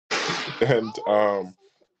 And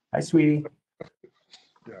Hi, sweetie.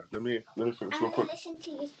 Yeah, let me finish real quick.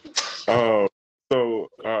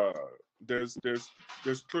 There's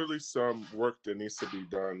clearly some work that needs to be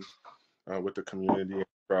done with the community and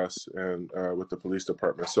trust and with the police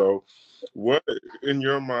department. So what, in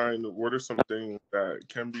your mind, what are some things that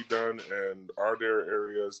can be done, and are there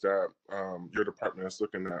areas that your department is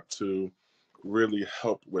looking at to really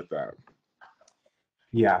help with that?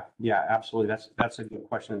 Yeah, absolutely. That's a good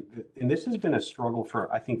question. And this has been a struggle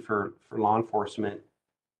I think for law enforcement.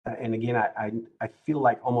 And again, I feel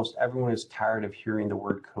like almost everyone is tired of hearing the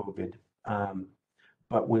word COVID.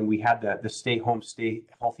 But when we had the stay home, stay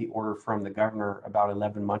healthy order from the governor about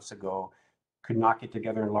 11 months ago, could not get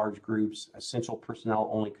together in large groups, essential personnel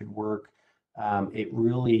only could work. It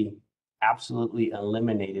really absolutely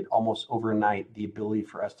eliminated almost overnight the ability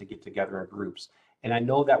for us to get together in groups. And I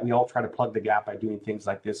know that we all try to plug the gap by doing things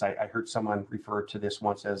like this. I heard someone refer to this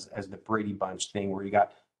once as the Brady Bunch thing, where you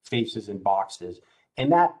got faces in boxes.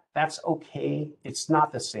 And that's okay. It's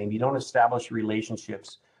not the same. You don't establish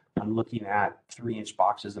relationships on looking at 3-inch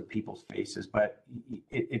boxes of people's faces, but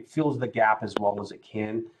it fills the gap as well as it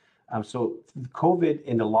can. So COVID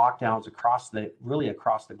and the lockdowns across the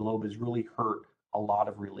globe has really hurt a lot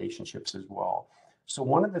of relationships as well. So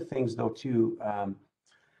one of the things though too,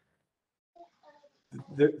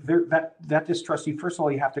 that distrust, first of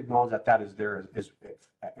all, you have to acknowledge that is there is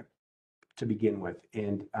to begin with.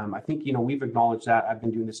 And I think, we've acknowledged that. I've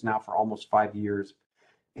been doing this now for almost 5 years.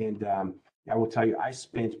 And I will tell you, I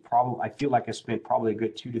feel like I spent probably a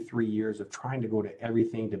good 2 to 3 years of trying to go to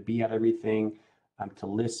everything, to be at everything, to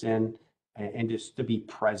listen, and just to be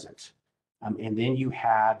present. And then you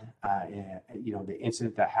had, the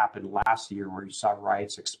incident that happened last year where you saw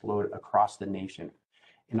riots explode across the nation.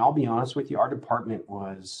 And I'll be honest with you, our department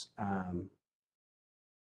was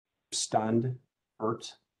stunned,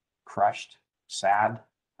 hurt, crushed, sad,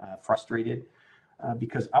 frustrated.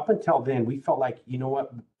 Because up until then, we felt like,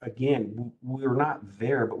 again, we were not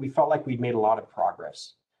there, but we felt like we'd made a lot of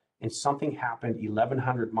progress. And something happened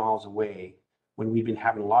 1,100 miles away when we've been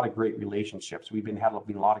having a lot of great relationships. We've been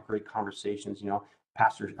having a lot of great conversations,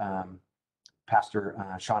 Pastor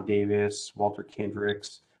Sean Davis, Walter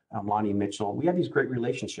Kendricks, Lonnie Mitchell. We had these great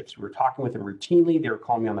relationships. We were talking with them routinely. They were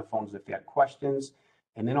calling me on the phones if they had questions.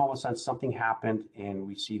 And then all of a sudden something happened and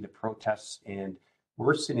we see the protests and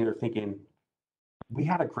we're sitting there thinking, we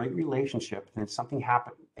had a great relationship and something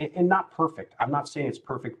happened, and not perfect. I'm not saying it's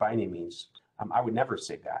perfect by any means. I would never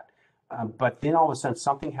say that. But then all of a sudden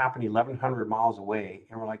something happened 1,100 miles away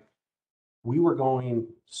and we're like, we were going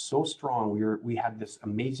so strong. We had this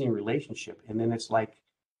amazing relationship. And then it's like,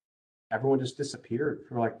 everyone just disappeared.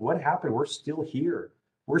 We're like, what happened? We're still here.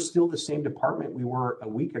 We're still the same department we were a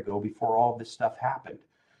week ago before all this stuff happened.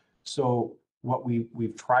 So what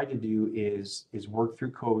we've tried to do is work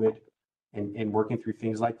through COVID and working through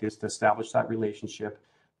things like this to establish that relationship.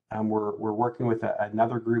 We're working with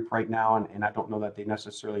another group right now, and I don't know that they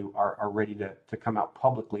necessarily are ready to come out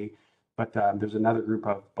publicly, but there's another group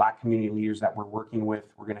of Black community leaders that we're working with.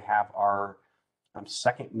 We're going to have our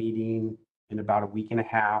second meeting in about a week and a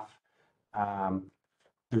half.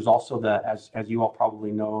 There's also as you all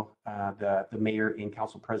probably know, the mayor and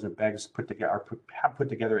council president Beggs have put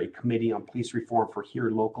together a committee on police reform for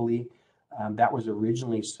here locally. That was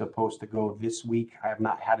originally supposed to go this week. I have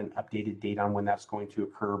not had an updated date on when that's going to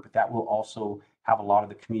occur, but that will also have a lot of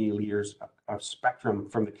the community leaders, a spectrum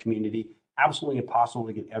from the community. Absolutely impossible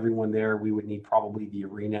to get everyone there. We would need probably the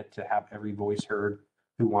arena to have every voice heard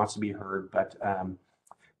who wants to be heard, but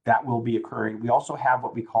that will be occurring. We also have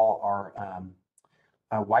what we call our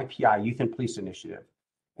YPI, Youth and Police Initiative.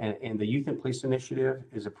 And the Youth and Police Initiative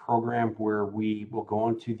is a program where we will go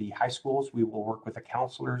into the high schools. We will work with the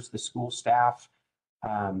counselors, the school staff,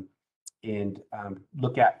 and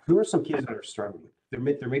look at who are some kids that are struggling. They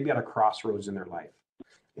may be at a crossroads in their life.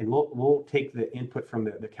 And we'll take the input from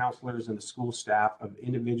the counselors and the school staff of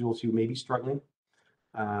individuals who may be struggling,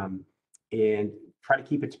 and try to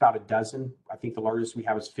keep it to about a dozen. I think the largest we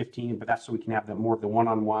have is 15, but that's so we can have more of the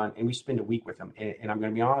one-on-one, and we spend a week with them. And I'm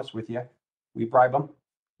going to be honest with you, we bribe them.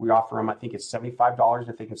 We offer them, I think it's $75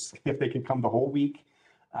 if they can come the whole week.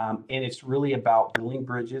 And it's really about building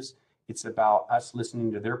bridges. It's about us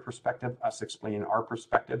listening to their perspective, us explaining our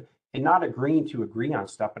perspective, and not agreeing to agree on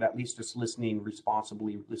stuff, but at least just listening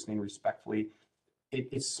responsibly, listening respectfully.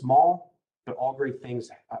 It's small, but all great things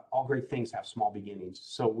have small beginnings.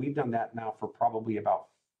 So we've done that now for probably about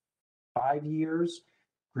 5 years,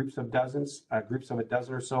 groups of a dozen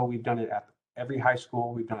or so. We've done it at every high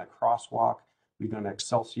school. We've done it at Crosswalk. We've done it at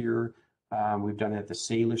Excelsior. We've done it at the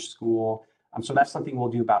Salish School. So that's something we'll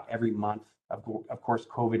do about every month. Of course,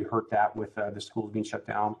 COVID hurt that with the schools being shut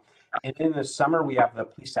down. And in the summer, we have the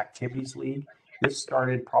Police Activities League. This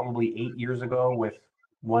started probably 8 years ago with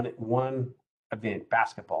one event,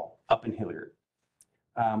 basketball, up in Hilliard.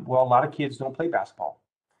 Well, a lot of kids don't play basketball.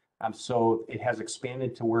 So it has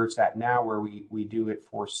expanded to where it's at now, where we do it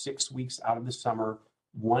for 6 weeks out of the summer,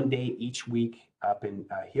 1 day each week up in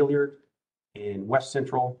Hilliard, in West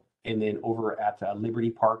Central, and then over at Liberty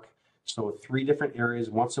Park. So 3 different areas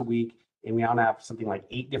once a week. And we now have something like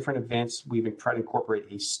 8 different events. We've been trying to incorporate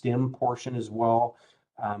a STEM portion as well.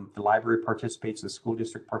 The library participates, the school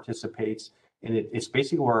district participates. And it's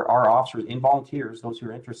basically where our officers and volunteers, those who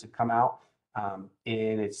are interested, come out.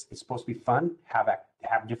 And it's supposed to be fun,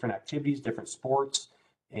 have different activities, different sports,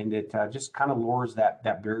 and it just kind of lowers that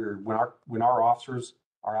barrier. When our officers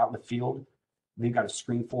are out in the field, they've got a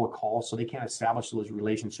screen full of calls, so they can't establish those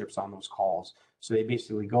relationships on those calls. So they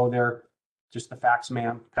basically go there, just the facts,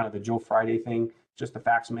 ma'am, kind of the Joe Friday thing, just the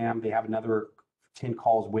facts, ma'am. They have another 10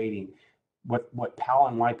 calls waiting. What PAL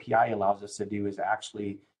and YPI allows us to do is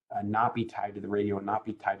actually not be tied to the radio and not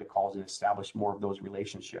be tied to calls and establish more of those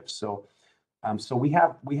relationships. So we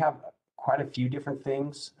have quite a few different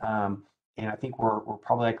things. And I think we're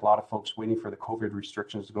probably like a lot of folks waiting for the COVID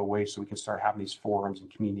restrictions to go away so we can start having these forums and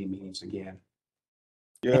community meetings again.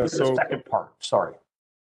 Yeah. So the second part, sorry.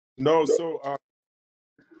 No, so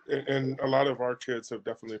and a lot of our kids have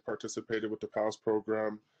definitely participated with the PALS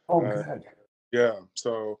program. Oh, good. Yeah.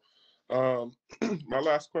 So my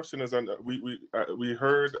last question is, we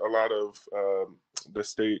heard a lot of the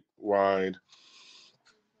statewide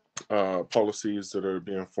policies that are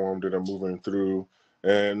being formed and are moving through,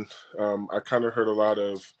 and I kind of heard a lot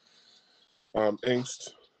of angst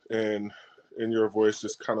in your voice,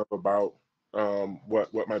 just kind of about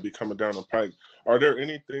what might be coming down the pike. Are there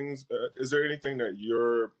any things? Is there anything that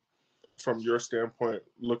you're, from your standpoint,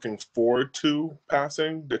 looking forward to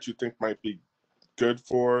passing that you think might be good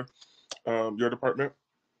for your department?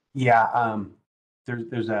 Yeah,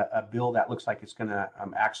 there's a bill that looks like it's going to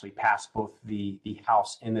actually pass both the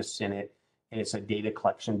House and the Senate, and it's a data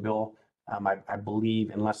collection bill. I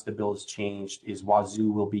believe, unless the bill is changed, is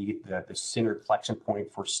Wazoo will be the center collection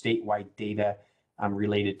point for statewide data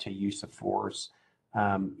related to use of force.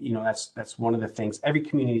 You know, that's one of the things. Every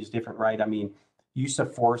community is different, right? I mean, use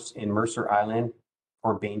of force in Mercer Island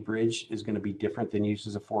or Bainbridge is going to be different than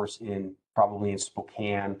uses of force probably in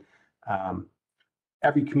Spokane.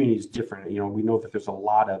 Every community is different. You know, we know that there's a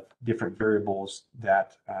lot of different variables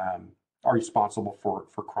that are responsible for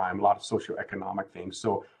crime, a lot of socioeconomic things.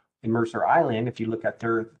 So in Mercer Island, if you look at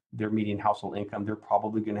their median household income, they're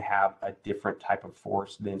probably going to have a different type of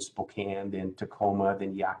force than Spokane, than Tacoma,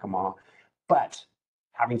 than Yakima. But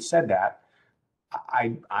having said that,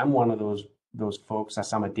 I'm one of those folks.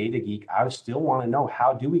 As I'm a data geek, I still want to know,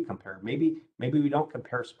 how do we compare? Maybe we don't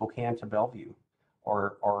compare Spokane to Bellevue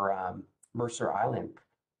or Mercer Island,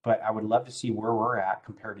 but I would love to see where we're at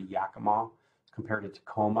compared to Yakima, compared to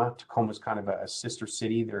Tacoma. Tacoma's kind of a sister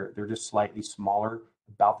city. They're just slightly smaller,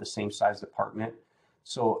 about the same size department.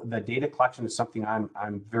 So the data collection is something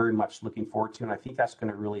I'm very much looking forward to, and I think that's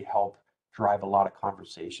going to really help drive a lot of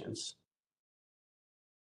conversations.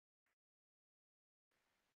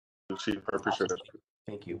 Chief, I appreciate it.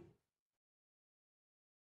 Thank you.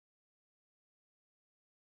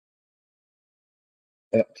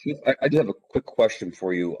 Chief, I do have a quick question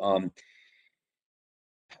for you.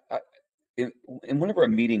 In one of our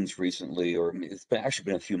meetings recently, or it's actually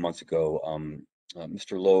been a few months ago,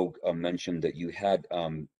 Mr. Logue mentioned that you had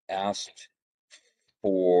asked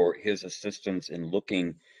for his assistance in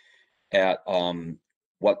looking at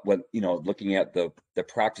looking at the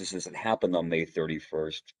practices that happened on May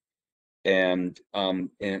 31st, and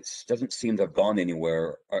it doesn't seem to have gone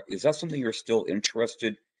anywhere. Is that something you're still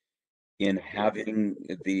interested in having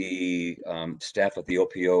the staff at the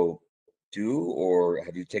OPO do, or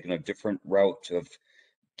have you taken a different route of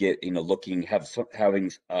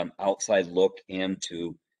having an outside look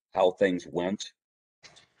into how things went?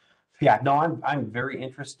 Yeah, no, I'm very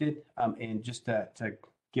interested. And just to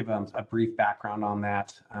give a brief background on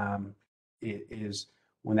that, it is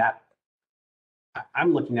when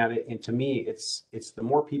I'm looking at it, and to me, it's the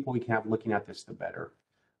more people we can have looking at this, the better.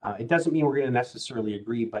 It doesn't mean we're going to necessarily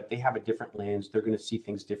agree, but they have a different lens. They're going to see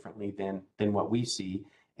things differently than what we see.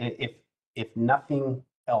 And if nothing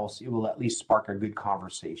else, it will at least spark a good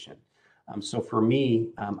conversation. So for me,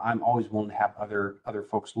 I'm always willing to have other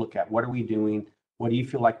folks look at, what are we doing? What do you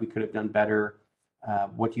feel like we could have done better?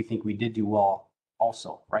 What do you think we did do well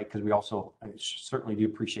also, right? Because we also certainly do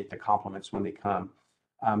appreciate the compliments when they come.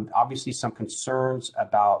 Obviously, some concerns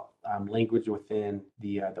about language within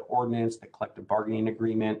the ordinance, the collective bargaining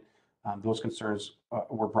agreement. Those concerns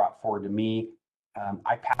were brought forward to me.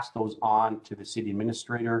 I passed those on to the city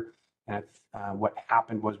administrator. And what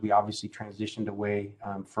happened was we obviously transitioned away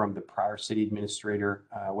from the prior city administrator,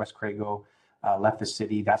 Wes Crago, left the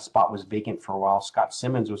city. That spot was vacant for a while. Scott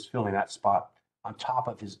Simmons was filling that spot on top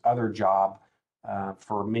of his other job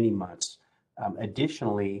for many months.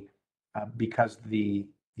 Additionally, because the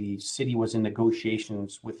city was in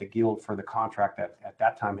negotiations with the guild for the contract that at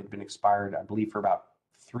that time had been expired, I believe, for about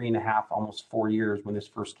 3.5, almost 4 years when this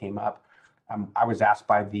first came up. I was asked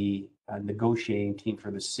by the negotiating team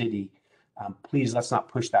for the city Please, let's not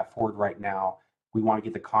push that forward right now. We want to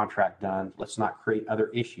get the contract done. Let's not create other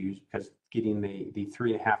issues, because getting the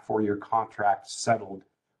 3.5, 4-year contract settled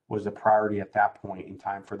was a priority at that point in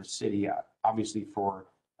time for the city, obviously for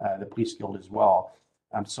the police guild as well.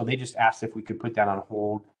 So they just asked if we could put that on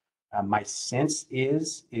hold. My sense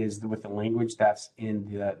is with the language that's in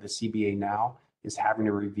the CBA now, is having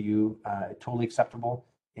a review totally acceptable,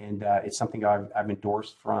 and it's something I've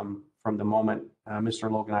endorsed from the moment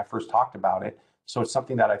Mr. Logan and I first talked about it. So it's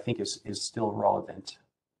something that I think is still relevant.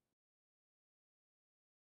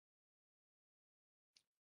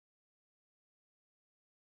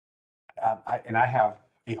 I have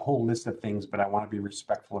a whole list of things, but I want to be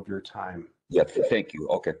respectful of your time. Yeah, thank you.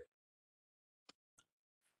 Okay.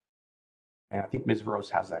 And I think Ms. Rose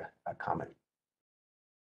has a comment.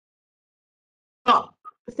 Oh,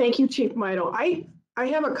 thank you, Chief Mito. I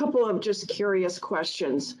have a couple of just curious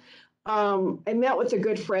questions. I met with a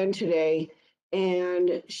good friend today,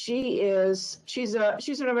 and she's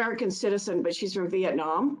an American citizen, but she's from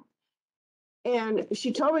Vietnam. And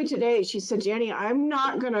she told me today, she said, Jenny,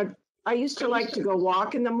 I used to like to go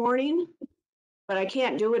walk in the morning, but I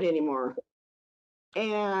can't do it anymore.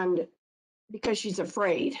 And because she's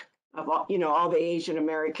afraid of all the Asian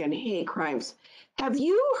American hate crimes. Have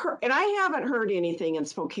you heard, and I haven't heard anything in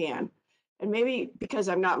Spokane, and maybe because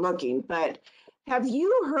I'm not looking, but have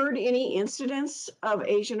you heard any incidents of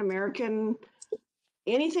Asian American,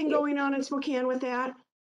 anything going on in Spokane with that?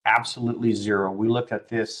 Absolutely zero. We looked at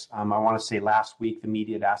this, I want to say last week, the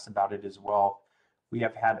media had asked about it as well. We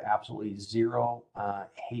have had absolutely zero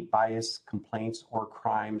hate bias complaints or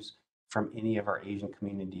crimes from any of our Asian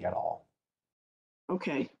community at all.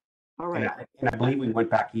 Okay, all right. And I believe we went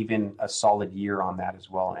back even a solid year on that as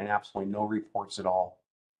well, and absolutely no reports at all.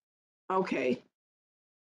 Okay.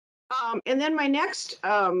 And then my next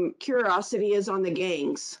curiosity is on the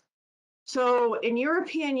gangs. So in your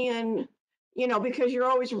opinion, because you're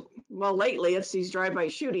always, well, lately it's these drive-by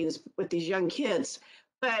shootings with these young kids,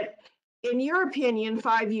 but in your opinion,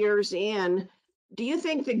 5 years in, do you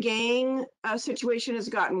think the gang situation has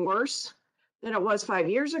gotten worse than it was 5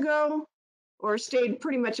 years ago, or stayed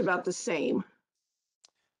pretty much about the same?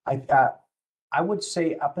 I would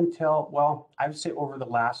say up until, well, I would say over the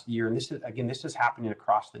last year, and this is happening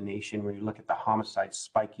across the nation when you look at the homicides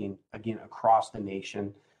spiking again across the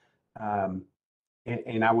nation. And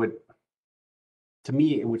I would, to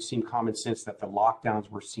me, it would seem common sense that the lockdowns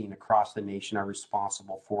we're seeing across the nation are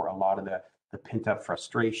responsible for a lot of the pent-up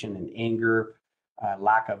frustration and anger,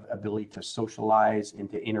 lack of ability to socialize and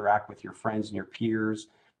to interact with your friends and your peers.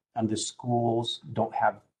 The schools don't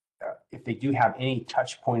have, if they do have any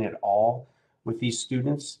touch point at all with these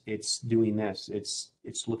students, it's doing this.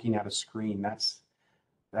 It's looking at a screen.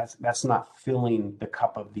 That's not filling the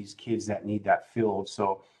cup of these kids that need that filled.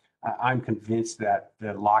 So I'm convinced that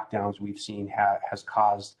the lockdowns we've seen has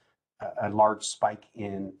caused a large spike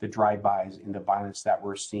in the drive-bys, in the violence that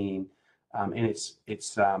we're seeing, and it's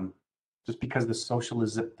just because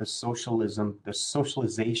the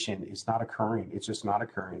socialization is not occurring. It's just not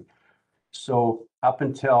occurring. So up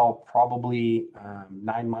until probably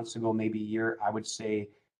 9 months ago, maybe a year, I would say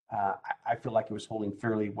I feel like it was holding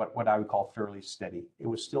fairly, what I would call fairly steady. It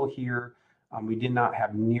was still here. We did not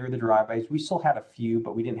have near the drive-bys. We still had a few,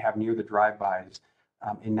 but we didn't have near the drive-bys.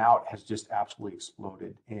 And now it has just absolutely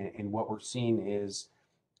exploded. And what we're seeing is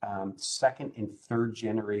second and third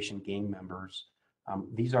generation gang members.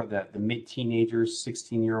 These are the mid-teenagers,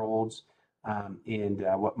 16-year-olds. And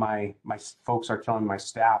what my folks are telling my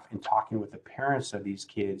staff and talking with the parents of these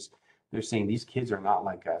kids, they're saying these kids are not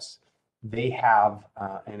like us. They have,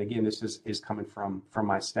 and again, this is coming from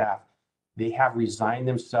my staff, they have resigned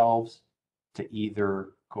themselves to either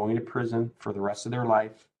going to prison for the rest of their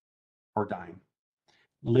life or dying.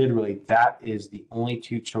 Literally, that is the only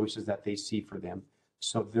two choices that they see for them.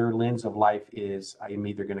 So their lens of life is, I am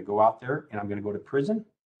either going to go out there and I'm going to go to prison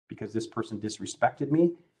because this person disrespected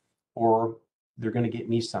me, or they're going to get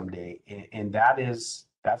me someday. And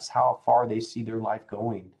that's how far they see their life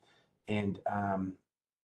going. And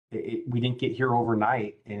we didn't get here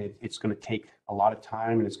overnight, and it's going to take a lot of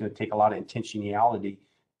time, and it's going to take a lot of intentionality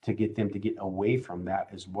to get them to get away from that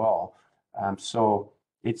as well. So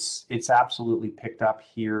it's absolutely picked up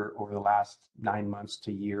here over the last 9 months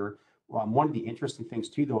to year. One of the interesting things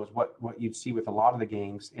too, though, is what you'd see with a lot of the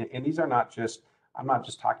gangs, and these are not just, I'm not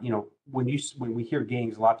just talking, when we hear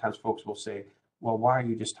gangs, a lot of times folks will say, well, why are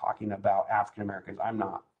you just talking about African Americans? I'm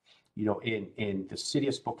not. In the city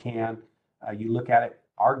of Spokane, you look at it,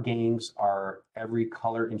 our gangs are every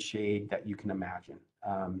color and shade that you can imagine.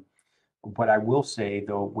 What I will say,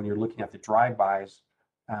 though, when you're looking at the drive-bys,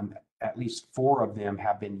 at least 4 of them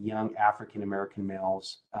have been young African-American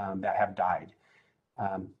males that have died.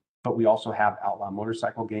 But we also have outlaw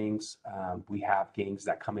motorcycle gangs. We have gangs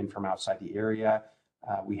that come in from outside the area.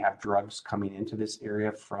 We have drugs coming into this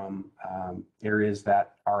area from areas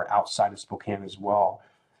that are outside of Spokane as well.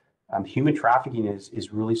 Human trafficking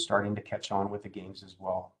is really starting to catch on with the gangs as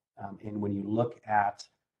well. And when you look at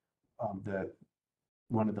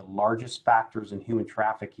one of the largest factors in human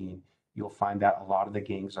trafficking, you'll find that a lot of the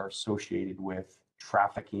gangs are associated with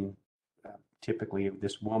trafficking, typically of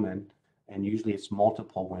this woman, and usually it's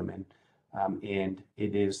multiple women. And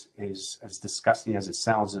it is as disgusting as it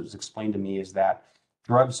sounds. It was explained to me is that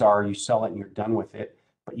drugs are, you sell it and you're done with it,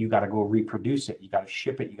 but you got to go reproduce it. You got to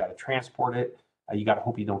ship it. You got to transport it. You got to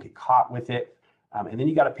hope you don't get caught with it. And then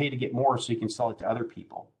you got to pay to get more so you can sell it to other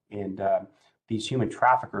people. And these human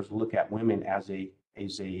traffickers look at women as a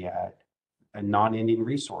non-ending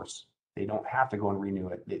resource. They don't have to go and renew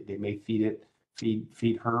it. They may feed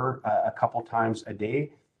her a couple times a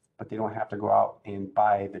day, but they don't have to go out and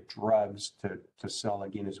buy the drugs to sell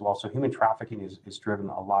again as well. So human trafficking is driven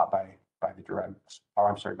a lot by the drugs, or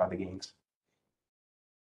I'm sorry, by the gangs.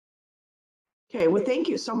 Okay, well, thank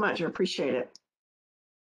you so much. I appreciate it.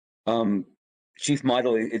 Chief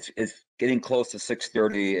Midle, it's getting close to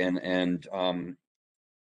 6:30, and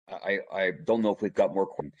I don't know if we've got more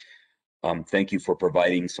questions. Thank you for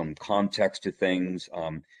providing some context to things.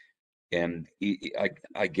 And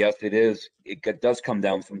I guess it does come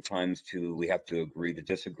down sometimes to we have to agree to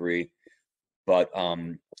disagree, but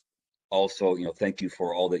also, thank you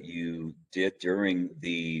for all that you did during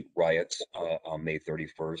the riots on May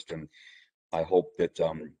 31st, and I hope that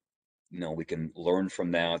we can learn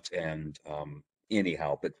from that. And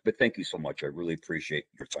anyhow, but thank you so much. I really appreciate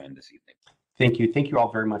your time this evening. Thank you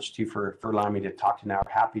all very much too for allowing me to talk to now.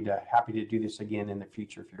 Happy to do this again in the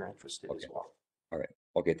future if you're interested as well. All right.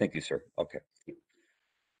 Okay. Thank you, sir. Okay.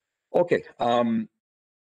 Okay.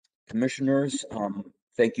 Commissioners,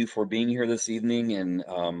 thank you for being here this evening, and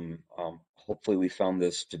hopefully we found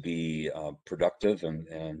this to be productive,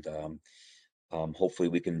 and hopefully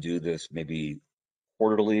we can do this maybe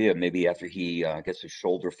quarterly, and maybe after he gets his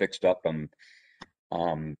shoulder fixed up, and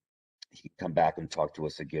he can come back and talk to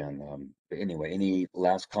us again. But anyway, any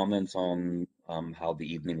last comments on how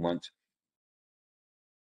the evening went?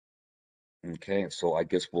 Okay, so I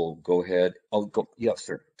guess we'll go ahead. Oh, go. Yes,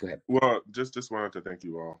 sir. Go ahead. Well, just wanted to thank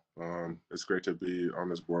you all. It's great to be on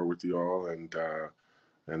this board with you all,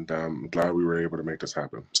 and I'm glad we were able to make this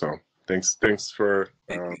happen. So thanks for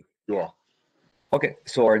you all. Okay,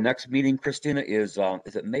 so our next meeting, Christina, is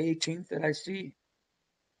it May 18th that I see?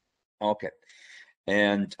 Okay,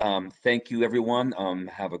 and thank you, everyone.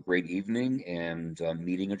 Have a great evening, and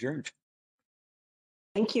meeting adjourned.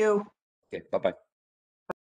 Thank you. Okay, bye-bye.